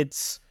 I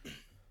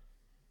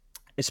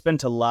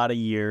spent a lot of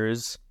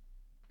years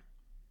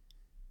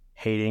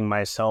hating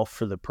myself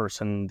for the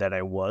person that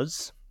I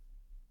was.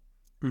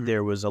 Mhm.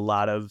 There was a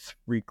lot of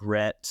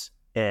regret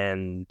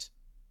and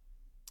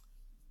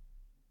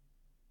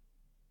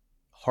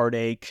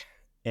heartache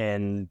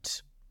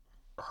and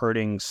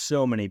hurting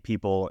so many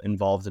people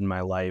involved in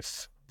my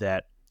life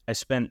that I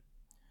spent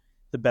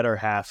the better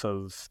half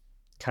of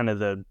kind of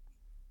the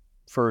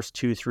first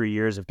 2-3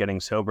 years of getting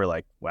sober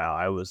like, wow,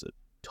 I was a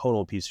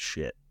total piece of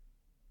shit.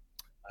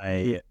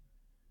 To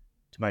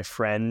my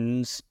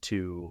friends,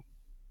 to,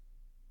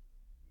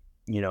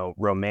 you know,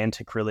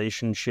 romantic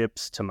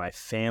relationships, to my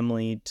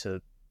family,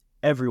 to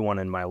everyone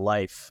in my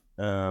life.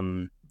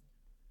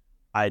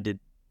 I did,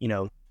 you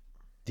know,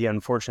 the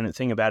unfortunate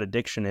thing about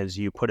addiction is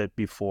you put it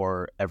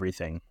before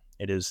everything.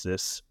 It is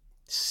this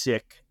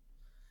sick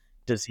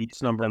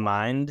disease of the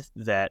mind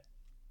that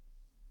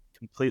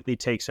completely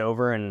takes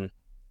over, and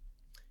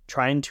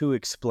trying to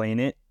explain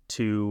it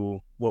to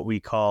what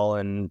we call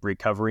in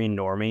recovery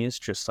normies,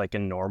 just like a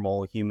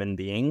normal human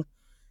being,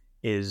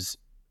 it's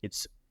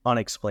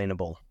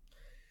unexplainable.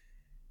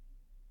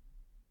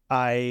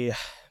 I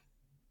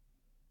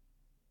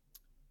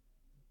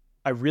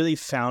really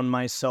found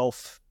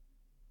myself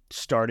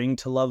starting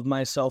to love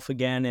myself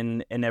again,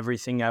 and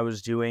everything I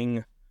was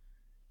doing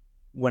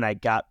when I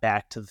got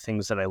back to the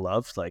things that I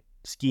loved, like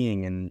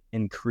skiing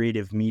and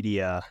creative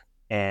media,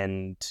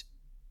 and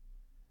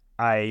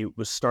I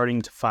was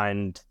starting to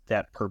find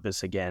that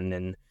purpose again.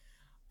 And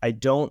I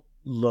don't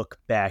look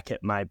back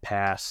at my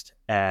past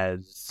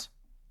as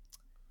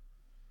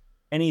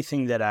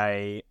anything that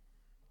I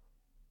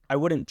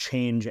wouldn't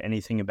change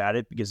anything about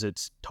it, because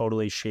it's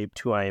totally shaped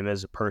who I am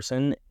as a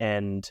person.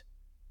 And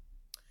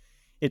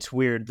it's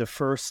weird. The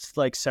first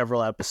like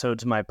several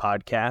episodes of my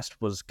podcast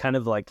was kind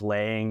of like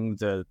laying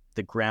the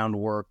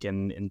groundwork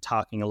and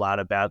talking a lot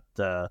about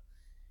the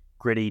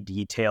gritty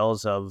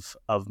details of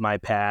my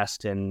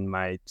past and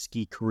my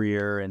ski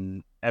career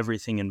and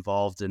everything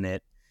involved in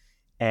it.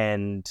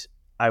 And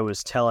I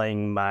was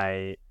telling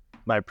my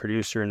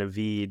producer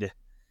Naveed,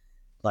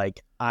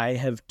 like, I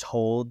have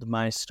told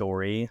my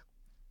story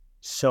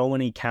so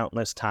many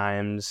countless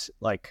times,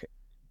 like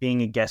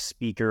being a guest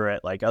speaker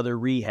at like other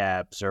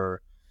rehabs,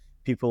 or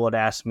people would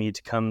ask me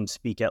to come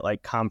speak at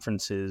like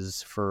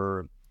conferences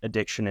for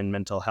addiction and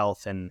mental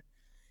health, and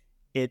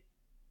it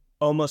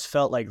almost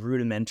felt like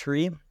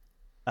rudimentary.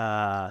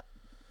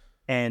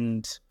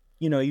 And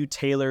you know, you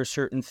tailor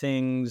certain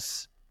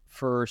things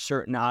for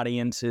certain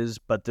audiences,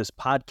 but this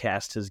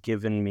podcast has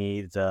given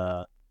me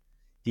the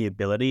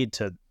ability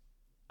to,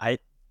 I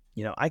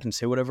can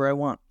say whatever I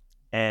want.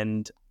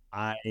 And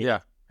Yeah,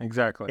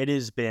 exactly. it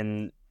has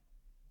been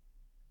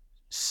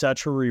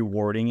such a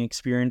rewarding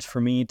experience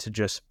for me to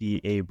just be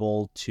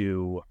able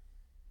to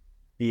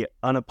be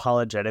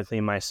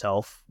unapologetically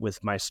myself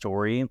with my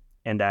story.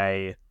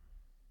 And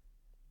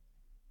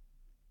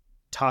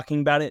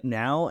talking about it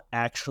now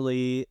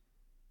actually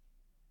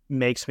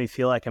makes me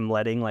feel like I'm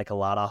letting like a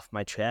lot off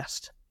my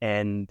chest.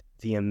 And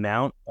the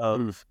amount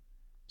of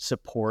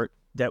support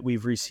that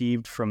we've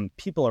received from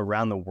people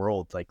around the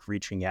world, like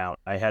reaching out.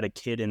 I had a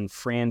kid in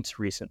France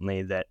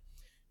recently that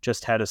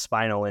just had a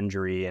spinal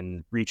injury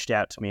and reached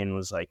out to me and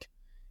was like,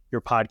 your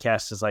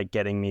podcast is like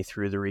getting me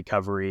through the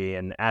recovery,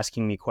 and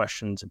asking me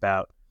questions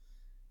about,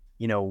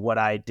 you know, what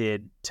I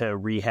did to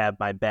rehab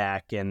my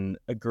back. And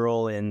a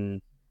girl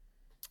in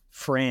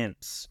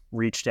France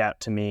reached out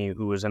to me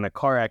who was in a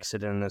car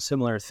accident and a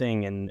similar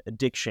thing, and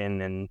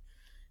addiction, and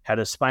had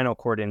a spinal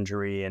cord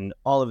injury, and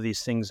all of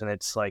these things. And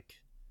it's like,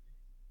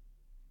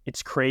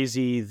 it's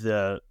crazy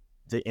the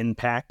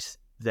impact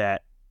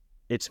that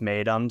it's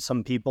made on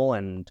some people.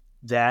 And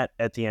that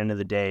at the end of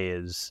the day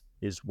is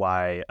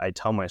why I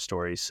tell my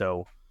story.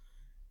 So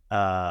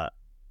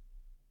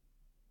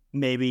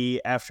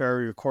maybe after I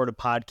record a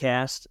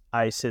podcast,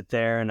 I sit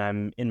there and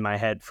I'm in my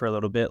head for a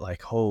little bit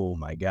like, oh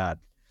my God,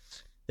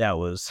 that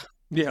was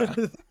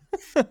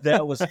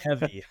that was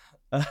heavy.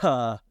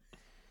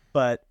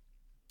 But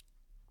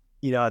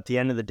you know, at the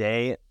end of the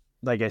day,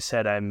 like I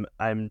said,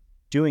 I'm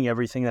doing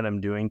everything that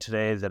I'm doing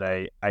today that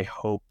I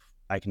hope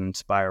I can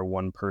inspire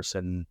one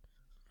person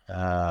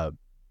to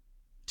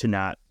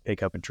not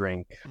pick up a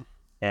drink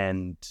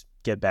and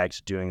get back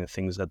to doing the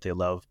things that they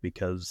love,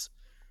 because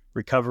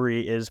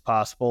recovery is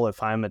possible.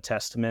 If I'm a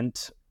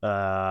testament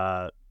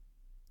to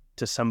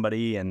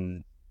somebody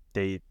and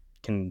they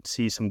can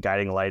see some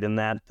guiding light in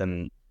that,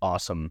 then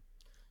awesome.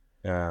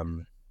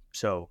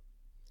 So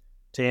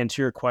to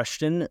answer your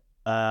question,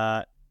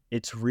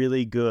 it's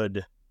really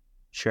good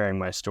sharing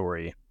my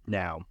story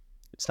now.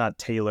 It's not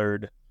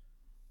tailored.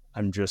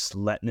 I'm just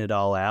letting it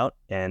all out,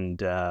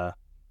 and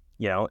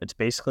it's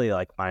basically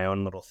like my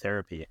own little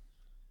therapy.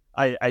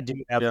 I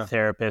do have a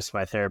therapist.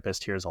 My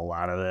therapist hears a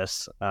lot of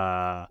this.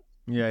 Yeah,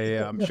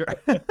 I'm sure.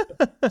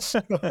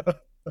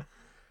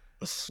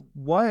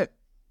 What?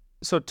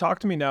 So talk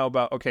to me now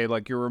about, okay,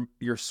 like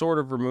you're sort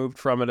of removed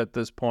from it at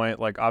this point.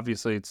 Like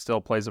obviously it still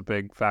plays a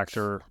big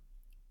factor,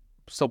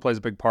 still plays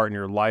a big part in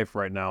your life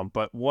right now.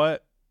 But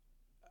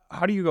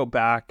how do you go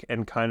back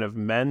and kind of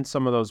mend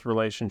some of those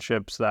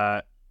relationships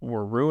that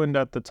were ruined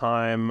at the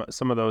time,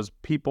 some of those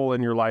people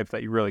in your life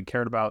that you really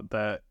cared about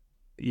that,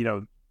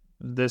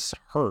 this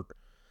hurt?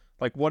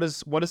 Like what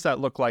does that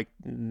look like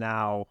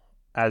now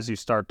as you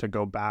start to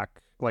go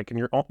back? Like, and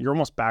you're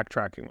almost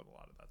backtracking with a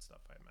lot of that stuff,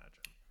 I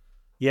imagine.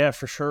 Yeah,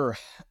 for sure.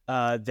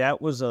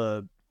 That was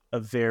a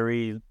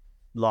very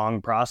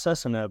long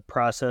process, and a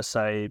process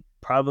I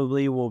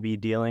probably will be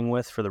dealing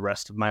with for the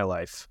rest of my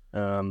life.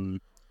 A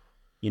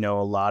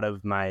lot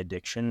of my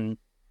addiction,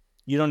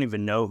 you don't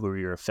even know who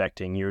you're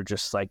affecting. You're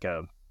just like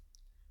a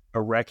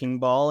wrecking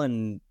ball,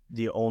 and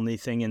the only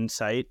thing in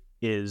sight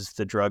is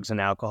the drugs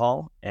and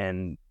alcohol.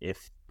 And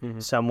if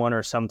someone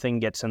or something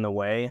gets in the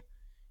way,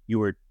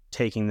 you are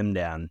taking them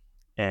down.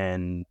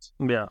 And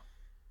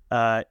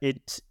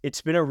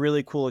it's been a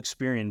really cool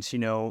experience.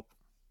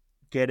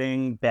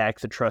 Getting back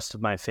the trust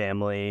of my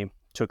family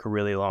took a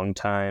really long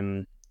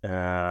time,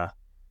 and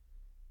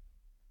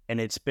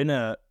it's been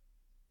a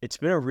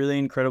really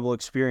incredible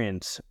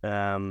experience.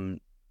 I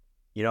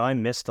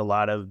missed a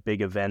lot of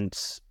big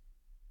events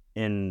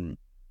in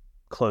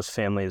close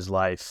family's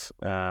life.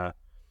 I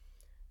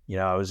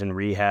was in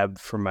rehab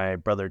for my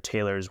brother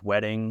Taylor's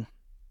wedding,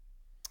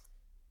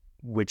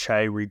 which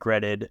I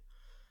regretted.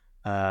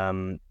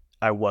 I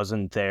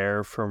wasn't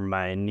there for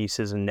my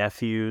nieces and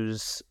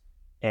nephews,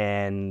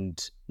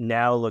 and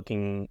now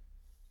looking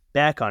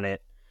back on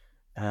it,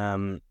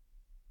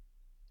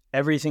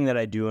 everything that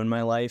I do in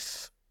my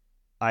life,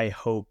 I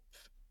hope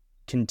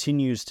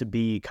continues to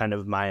be kind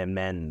of my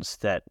amends,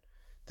 that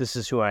this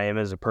is who I am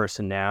as a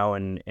person now,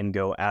 and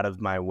go out of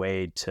my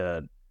way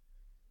to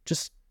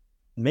just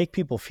make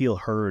people feel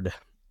heard.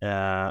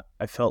 I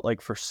felt like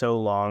for so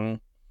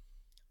long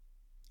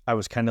I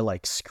was kind of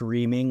like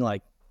screaming,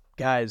 like,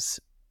 guys,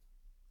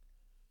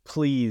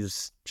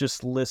 please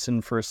just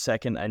listen for a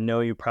second. I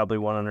know you probably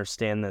won't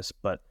understand this,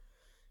 but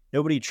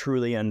nobody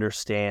truly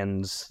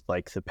understands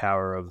like the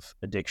power of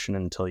addiction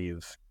until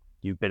you've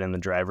been in the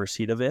driver's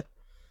seat of it.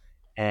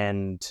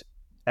 And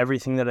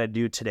everything that I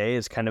do today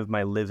is kind of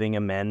my living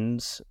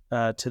amends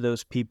to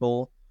those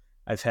people.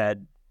 I've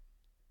had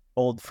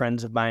old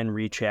friends of mine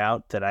reach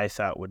out that I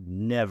thought would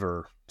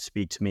never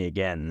speak to me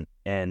again,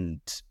 and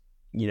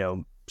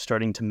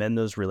starting to mend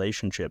those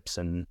relationships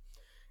and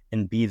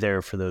be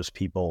there for those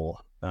people.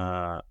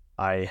 I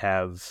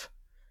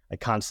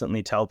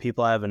constantly tell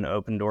people I have an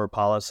open door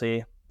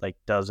policy. Like,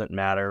 doesn't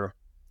matter,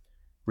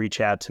 reach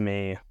out to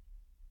me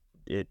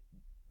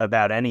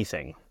about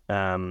anything.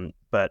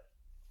 But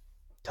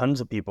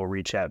tons of people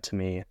reach out to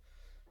me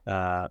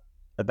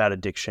about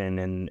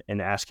addiction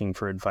and asking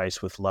for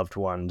advice with loved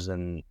ones.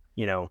 And,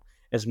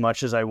 as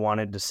much as I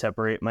wanted to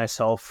separate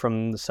myself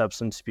from the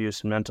substance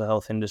abuse and mental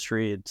health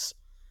industry,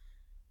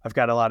 I've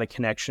got a lot of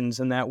connections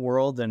in that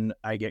world, and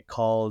I get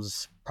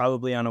calls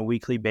probably on a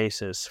weekly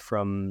basis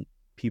from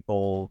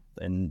people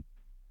and,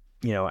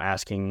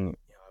 asking,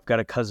 I've got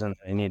a cousin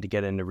I need to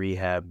get into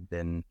rehab,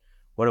 and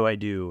what do I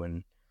do?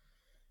 And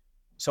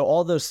so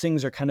all those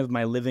things are kind of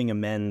my living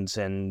amends,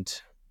 and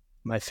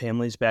my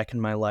family's back in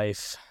my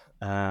life.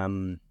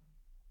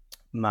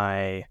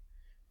 My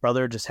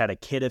brother just had a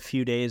kid a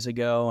few days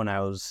ago, and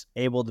I was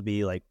able to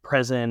be like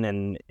present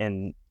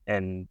and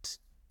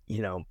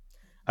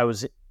I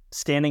was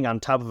standing on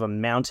top of a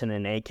mountain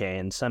in AK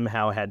and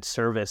somehow had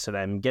service, and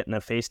I'm getting a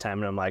FaceTime,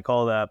 and I'm like,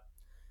 hold up,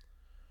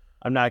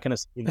 I'm not going to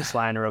see this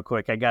line real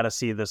quick. I got to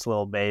see this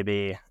little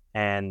baby.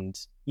 And,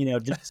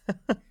 just,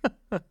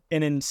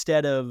 and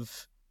instead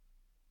of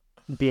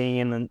being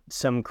in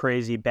some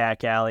crazy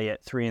back alley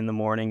at 3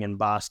 a.m. in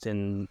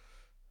Boston,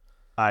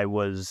 I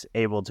was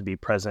able to be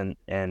present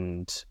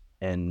and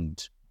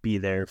be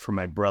there for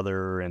my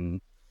brother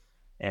and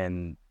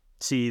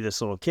see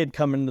this little kid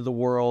come into the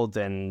world,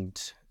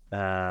 and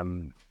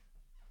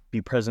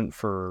be present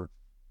for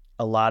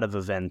a lot of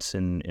events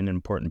in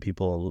important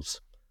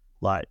people's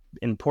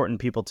important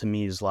people to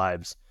me's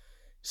lives.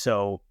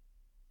 So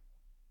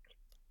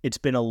it's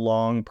been a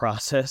long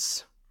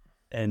process,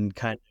 and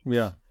kind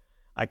of,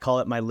 I call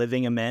it my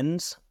living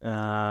amends.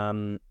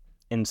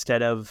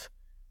 Instead of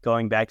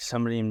going back to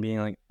somebody and being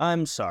like,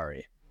 I'm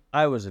sorry,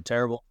 I was a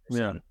terrible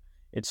person.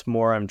 It's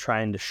more I'm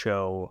trying to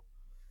show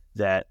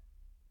that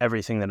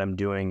everything that I'm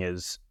doing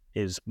is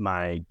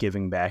my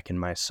giving back and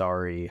my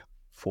sorry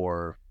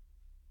for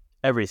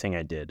everything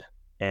I did.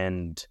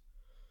 And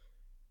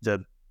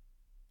it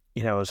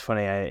was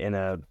funny. In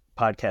a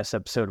podcast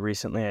episode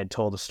recently, I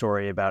told a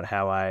story about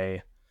how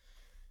I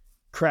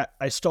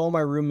stole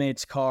my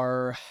roommate's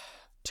car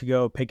to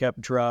go pick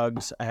up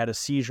drugs. I had a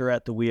seizure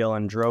at the wheel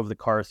and drove the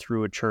car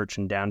through a church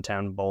in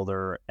downtown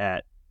Boulder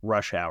at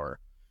rush hour.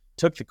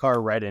 Took the car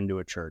right into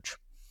a church.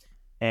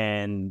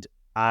 And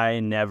I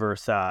never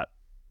thought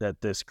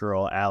that this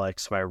girl,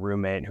 Alex, my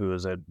roommate, who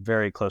was a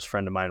very close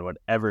friend of mine, would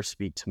ever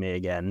speak to me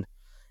again.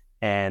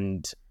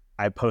 And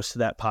I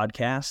posted that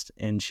podcast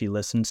and she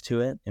listens to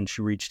it and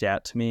she reached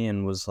out to me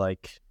and was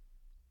like,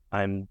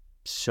 I'm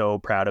so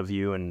proud of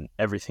you and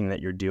everything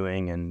that you're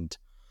doing. And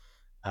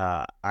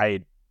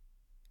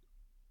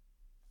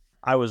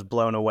I was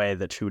blown away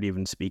that she would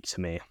even speak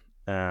to me.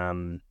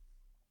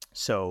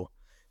 So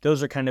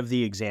those are kind of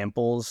the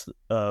examples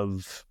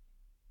of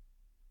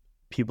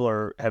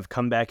people have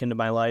come back into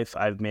my life.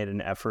 I've made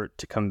an effort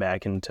to come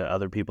back into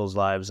other people's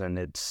lives, and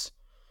it's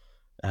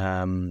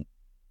been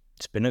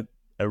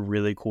a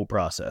really cool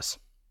process.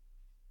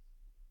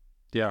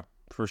 Yeah,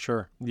 for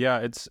sure. Yeah,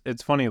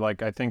 it's funny.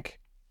 Like, I think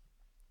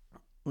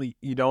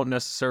you don't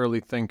necessarily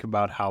think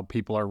about how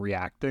people are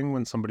reacting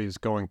when somebody's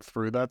going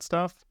through that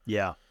stuff.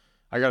 Yeah.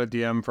 I got a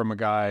DM from a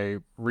guy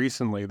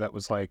recently that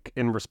was like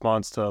in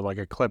response to like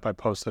a clip I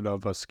posted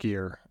of a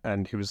skier,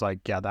 and he was like,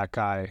 yeah, that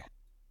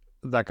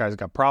guy's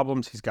got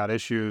problems, he's got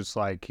issues,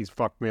 like he's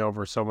fucked me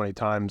over so many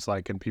times,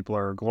 like, and people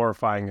are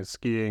glorifying his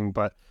skiing,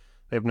 but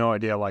they have no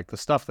idea like the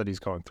stuff that he's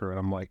going through. And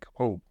I'm like,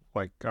 oh,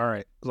 like, all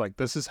right, like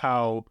this is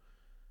how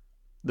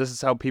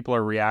people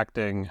are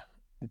reacting,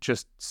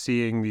 just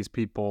seeing these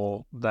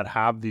people that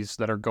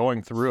are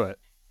going through it,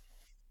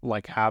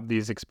 like have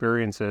these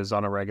experiences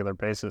on a regular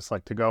basis,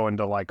 like to go and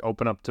to like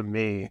open up to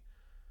me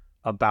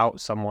about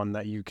someone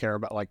that you care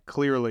about. Like,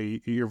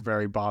 clearly you're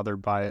very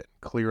bothered by it.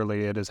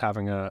 Clearly it is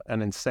having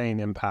an insane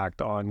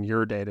impact on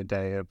your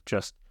day-to-day of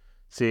just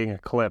seeing a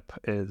clip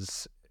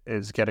is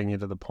getting you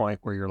to the point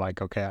where you're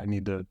like, okay, I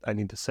need to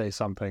say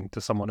something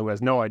to someone who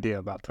has no idea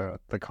about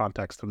the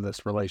context of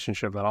this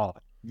relationship at all.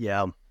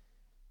 Yeah.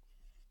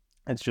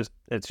 It's just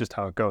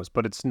how it goes.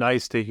 But it's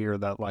nice to hear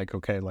that, like,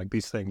 okay, like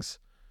these things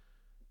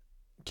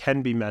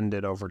can be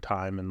mended over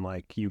time, and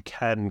like you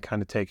can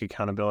kind of take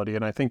accountability.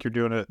 And I think you're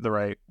doing it the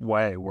right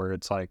way, where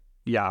it's like,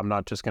 yeah, I'm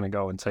not just going to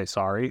go and say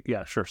sorry.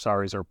 Yeah, sure,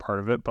 sorries are part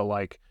of it, but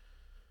like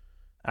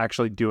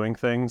actually doing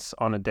things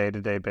on a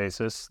day-to-day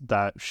basis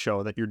that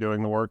show that you're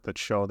doing the work, that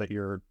show that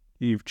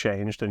you've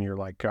changed, and you're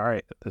like, all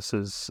right, this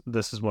is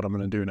what I'm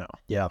going to do now.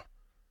 Yeah,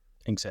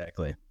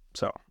 exactly.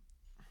 So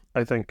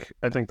I think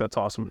that's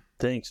awesome.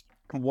 Thanks.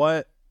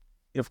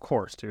 Of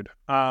course, dude.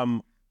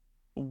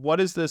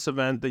 What is this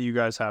event that you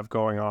guys have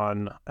going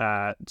on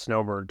at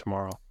Snowbird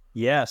tomorrow?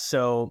 Yeah,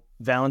 so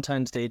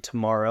Valentine's Day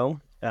tomorrow.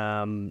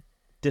 This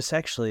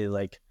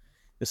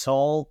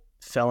all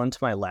fell into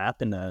my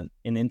lap in an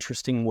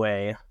interesting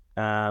way.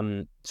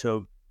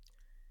 So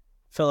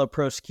fellow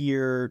pro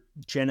skier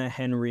Jenna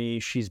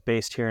Henry, she's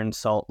based here in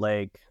Salt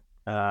Lake.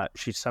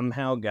 She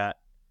somehow got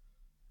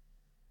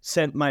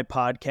sent my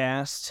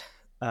podcast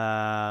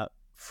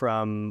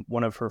from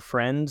one of her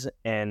friends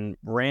and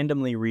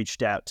randomly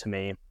reached out to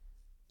me,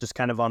 just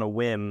kind of on a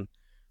whim.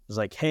 Was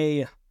like,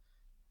 hey,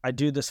 I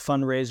do this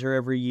fundraiser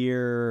every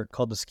year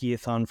called the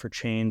Ski-a-thon for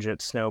Change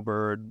at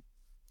Snowbird.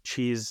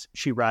 She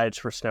rides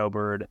for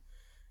Snowbird.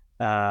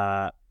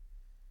 And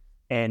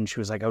she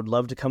was like, I would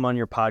love to come on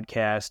your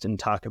podcast and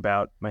talk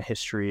about my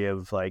history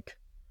of like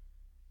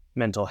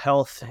mental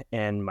health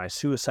and my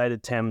suicide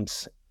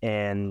attempts.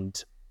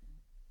 And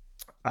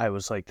I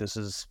was like, this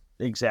is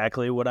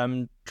exactly what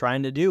I'm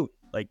trying to do.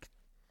 Like,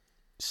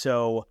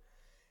 so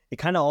it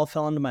kind of all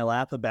fell into my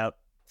lap about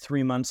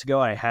 3 months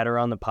ago. I had her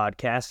on the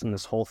podcast, and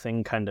this whole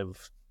thing kind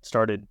of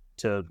started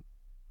to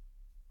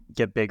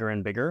get bigger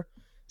and bigger.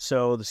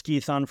 So the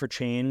Ski-a-thon for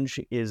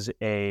Change is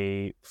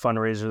a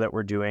fundraiser that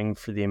we're doing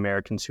for the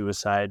American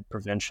Suicide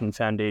Prevention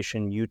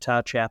Foundation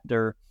Utah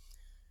chapter.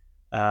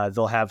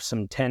 They'll have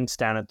some tents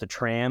down at the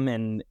tram,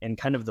 and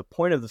kind of the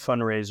point of the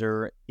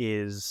fundraiser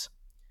is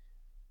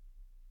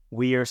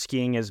we are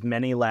skiing as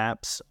many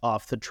laps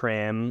off the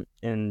tram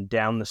and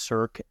down the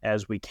cirque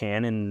as we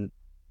can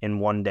in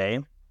one day.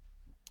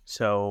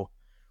 So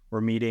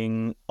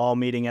we're all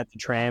meeting at the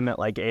tram at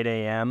like 8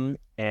 a.m.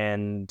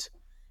 and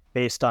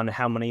based on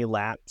how many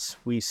laps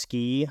we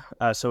ski.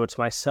 So it's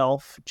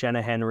myself,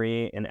 Jenna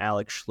Henry, and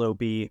Alex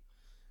Schlope.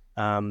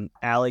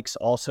 Alex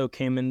also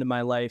came into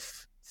my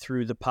life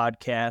through the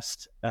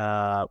podcast,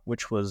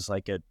 which was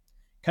like a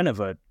kind of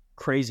a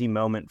crazy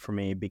moment for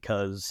me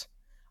because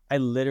I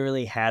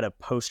literally had a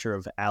poster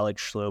of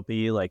Alex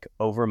Schlope like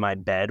over my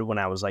bed when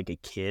I was like a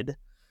kid.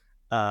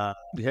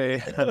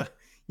 Yeah.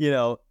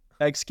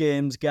 X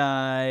Games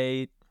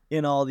guy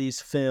in all these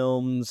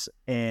films,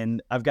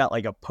 and I've got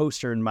like a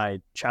poster in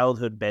my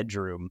childhood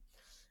bedroom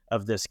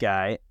of this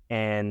guy,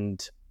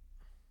 and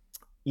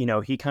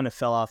he kind of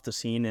fell off the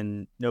scene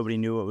and nobody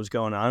knew what was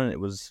going on, and it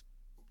was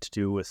to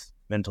do with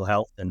mental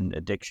health and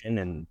addiction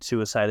and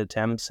suicide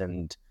attempts.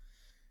 And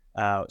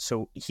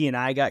so he and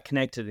I got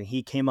connected, and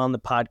he came on the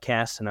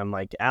podcast, and I'm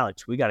like,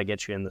 Alex, we got to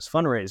get you in this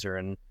fundraiser.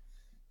 And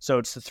so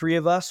it's the three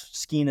of us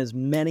skiing as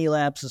many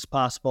laps as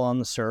possible on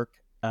the circ.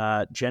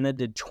 Jenna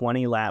did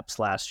 20 laps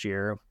last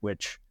year,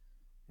 which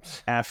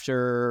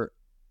after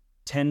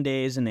 10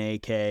 days in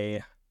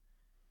AK,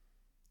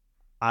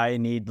 I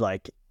need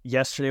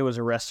yesterday was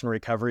a rest and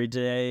recovery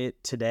day.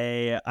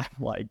 Today I'm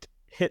like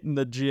hitting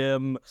the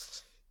gym,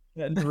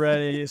 getting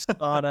ready,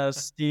 sauna,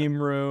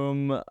 steam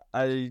room.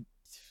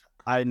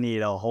 I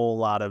need a whole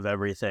lot of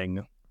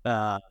everything.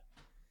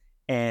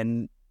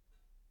 And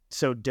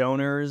so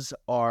donors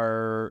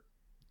are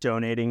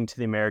donating to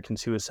the American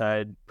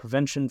Suicide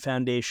Prevention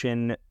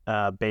Foundation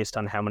based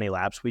on how many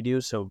laps we do.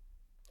 So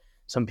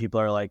some people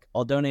are like,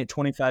 I'll donate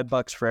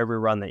 $25 for every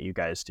run that you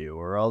guys do,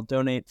 or I'll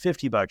donate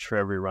 $50 for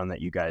every run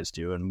that you guys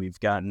do. And we've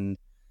gotten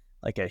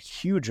a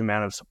huge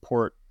amount of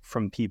support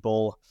from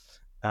people.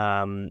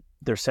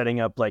 They're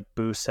setting up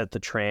booths at the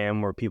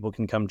tram where people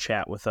can come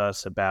chat with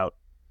us about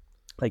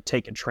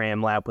take a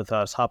tram lap with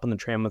us, hop on the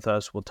tram with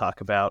us. We'll talk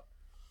about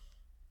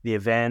the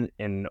event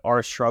and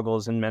our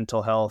struggles in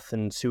mental health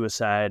and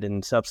suicide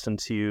and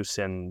substance use,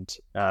 and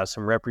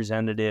some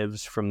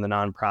representatives from the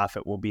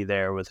nonprofit will be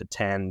there with a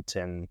tent.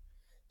 And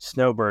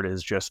Snowbird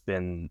has just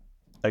been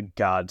a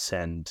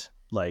godsend,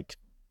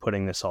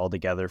 putting this all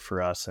together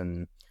for us.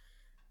 And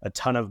a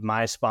ton of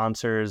my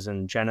sponsors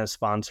and Jenna's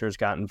sponsors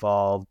got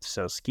involved.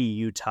 So Ski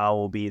Utah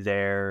will be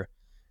there.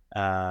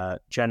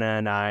 Jenna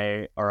and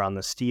I are on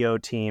the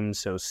Stio team.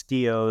 So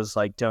Stio's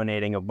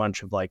donating a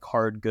bunch of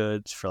hard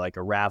goods for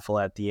a raffle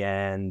at the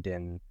end,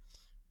 and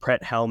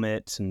Pret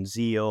helmets and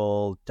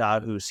Zeal,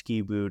 Dahu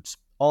ski boots.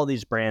 All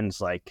these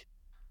brands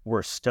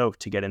were stoked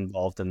to get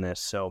involved in this.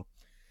 So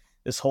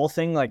this whole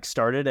thing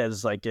started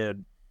as a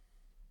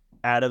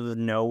out of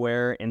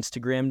nowhere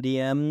Instagram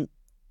DM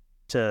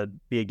to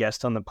be a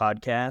guest on the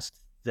podcast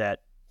that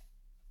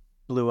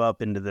blew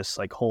up into this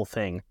whole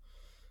thing.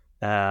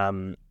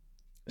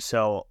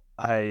 So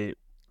I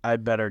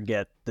better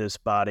get this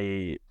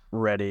body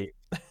ready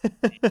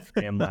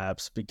for AM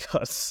laps,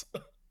 because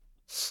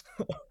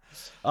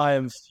I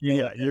am.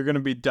 Yeah, you're gonna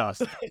be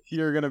dust.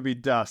 You're gonna be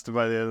dust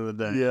by the end of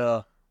the day.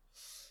 Yeah.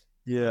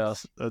 Yeah,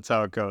 that's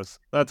how it goes.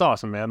 That's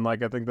awesome, man. I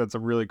think that's a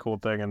really cool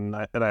thing, and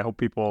I hope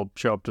people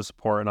show up to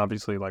support. And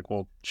obviously,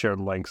 we'll share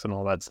the links and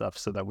all that stuff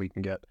so that we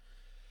can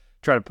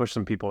try to push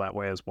some people that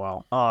way as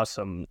well.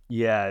 Awesome.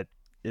 Yeah, it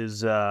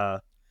is.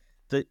 The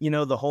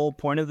whole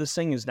point of this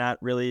thing is not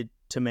really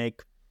to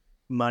make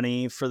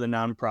money for the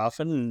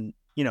nonprofit, and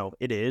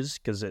it is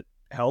because it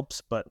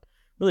helps, but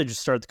really just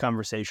start the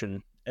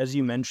conversation. As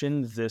you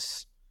mentioned,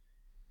 this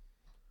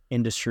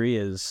industry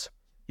is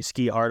you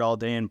ski hard all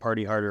day and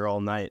party harder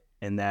all night.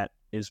 And that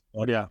is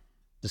what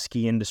the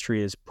ski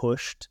industry is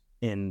pushed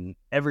in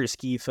every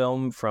ski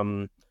film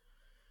from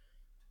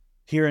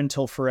here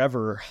until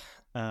forever,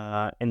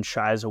 and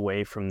shies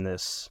away from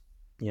this,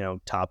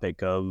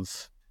 topic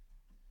of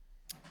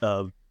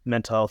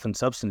mental health and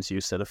substance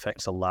use that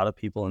affects a lot of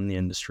people in the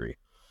industry.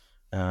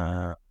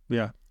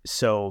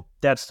 So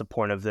that's the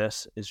point of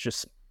this, is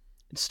just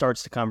it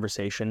starts the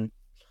conversation,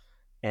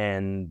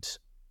 and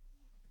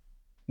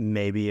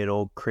maybe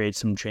it'll create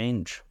some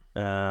change.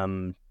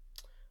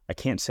 I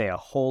can't say a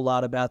whole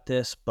lot about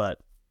this, but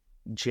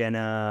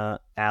Jenna,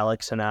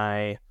 Alex, and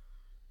I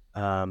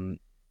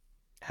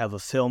have a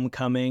film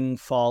coming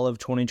fall of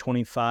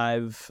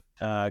 2025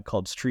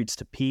 called Streets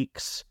to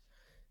Peaks.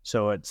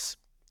 So it's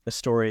a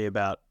story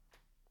about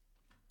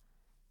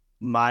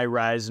my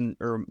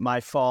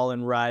fall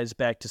and rise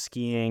back to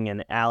skiing,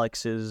 and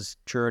Alex's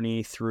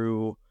journey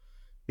through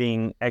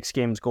being X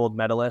Games gold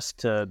medalist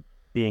to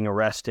being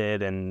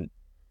arrested and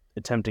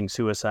attempting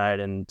suicide,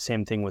 and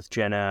same thing with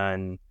Jenna.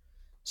 And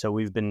so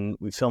we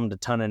filmed a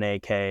ton in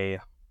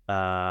AK,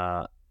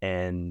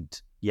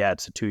 and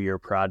it's a 2-year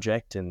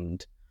project,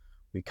 and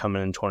we come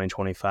in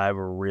 2025.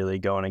 We're really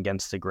going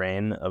against the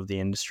grain of the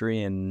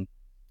industry and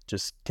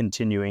just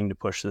continuing to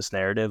push this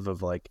narrative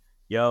of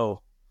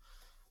yo,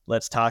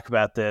 let's talk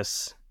about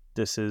this.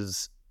 This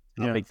is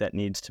a topic that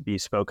needs to be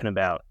spoken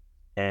about.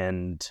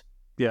 And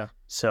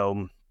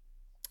so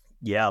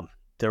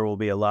there will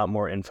be a lot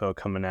more info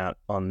coming out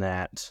on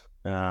that.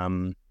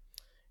 And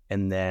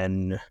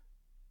then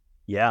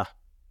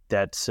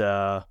that's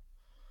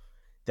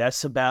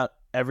about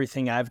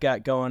everything I've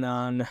got going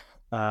on.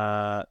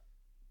 My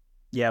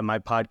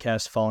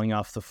podcast Falling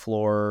Off the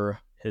Floor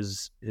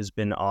has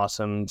been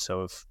awesome.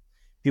 So if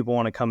people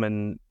want to come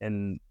in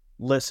and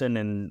listen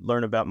and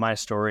learn about my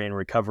story and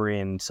recovery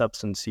and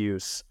substance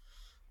use,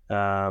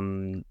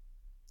 and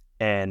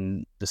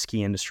the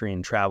ski industry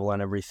and travel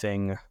and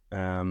everything,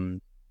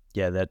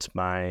 that's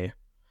my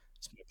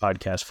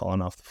podcast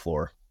Falling Off the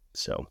Floor.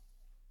 So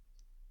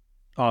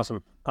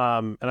awesome.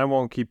 And I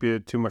won't keep you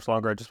too much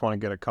longer. I just want to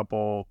get a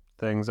couple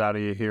things out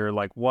of you here.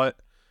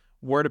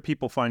 Where do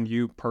people find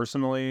you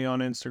personally on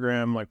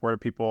Instagram? Where do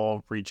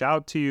people reach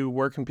out to you?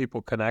 Where can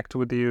people connect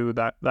with you?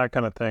 That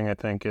kind of thing, I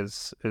think,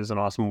 is an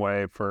awesome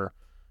way for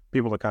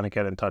people to kind of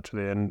get in touch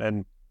with you.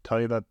 And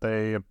tell you that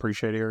they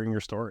appreciate hearing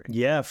your story.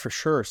 Yeah, for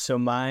sure. So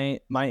my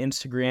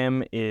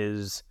Instagram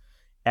is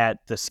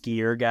at the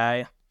skier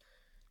guy.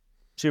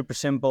 Super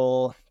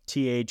simple.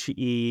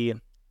 TheSkierguy.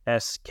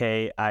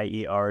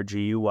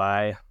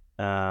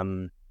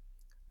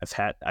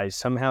 I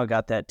somehow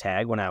got that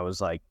tag when I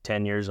was like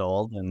 10 years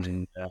old,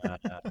 and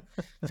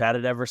I've had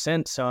it ever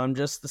since. So I'm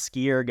just the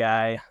skier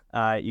guy.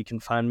 You can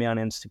find me on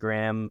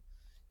Instagram. You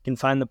can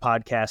find the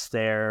podcast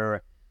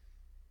there.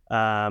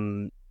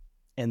 And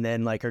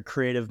then like our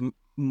creative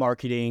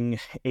marketing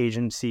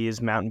agency is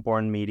Mountain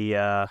Born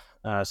Media.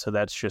 So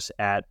that's just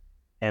at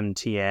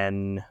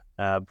MTN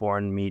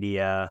Born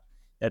Media.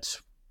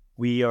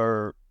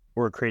 We're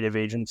a creative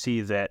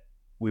agency that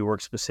we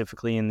work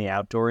specifically in the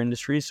outdoor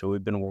industry. So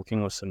we've been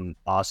working with some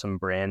awesome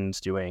brands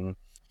doing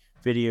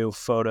video,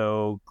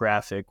 photo,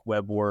 graphic,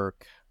 web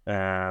work,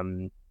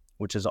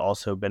 which has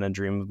also been a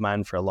dream of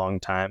mine for a long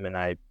time. And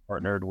I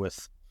partnered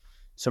with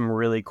some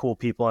really cool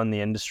people in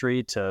the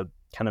industry to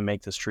kind of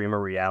make this dream a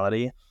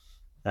reality.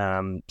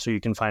 So you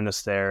can find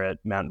us there at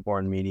Mountain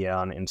Born Media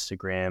on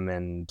Instagram,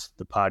 and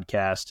the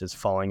podcast is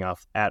Falling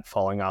Off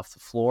the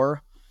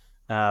Floor.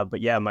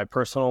 But yeah, my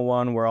personal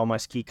one where all my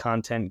ski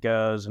content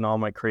goes and all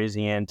my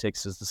crazy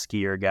antics is the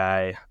skier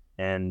guy.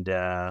 And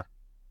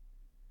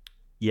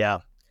yeah,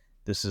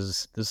 this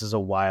is a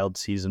wild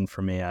season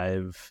for me.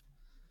 I've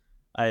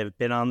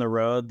been on the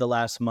road the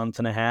last month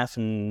and a half,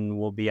 and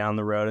will be on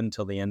the road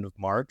until the end of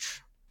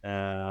March.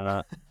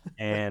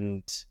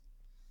 And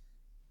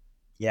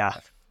yeah,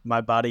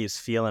 my body is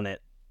feeling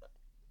it.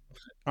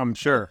 I'm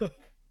sure.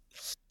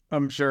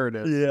 I'm sure it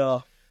is. Yeah.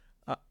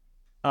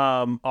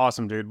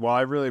 Awesome, dude. Well,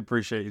 I really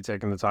appreciate you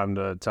taking the time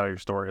to tell your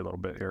story a little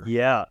bit here.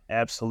 Yeah,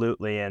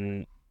 absolutely.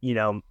 And,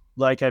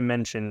 like I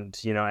mentioned,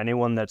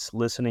 anyone that's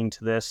listening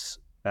to this,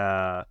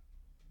 can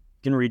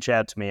reach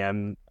out to me.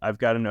 I've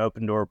got an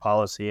open door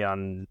policy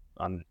on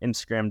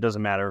Instagram.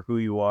 Doesn't matter who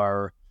you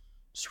are,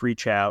 just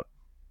reach out.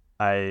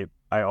 I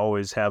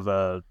always have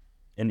an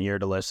ear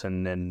to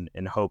listen,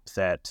 and hope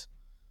that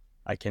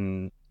I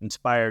can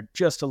inspire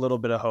just a little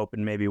bit of hope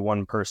in maybe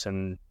one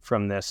person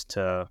from this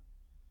to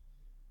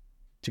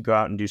go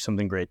out and do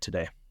something great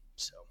today.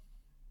 So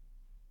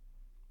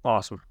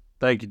awesome.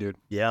 Thank you, dude.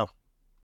 Yeah.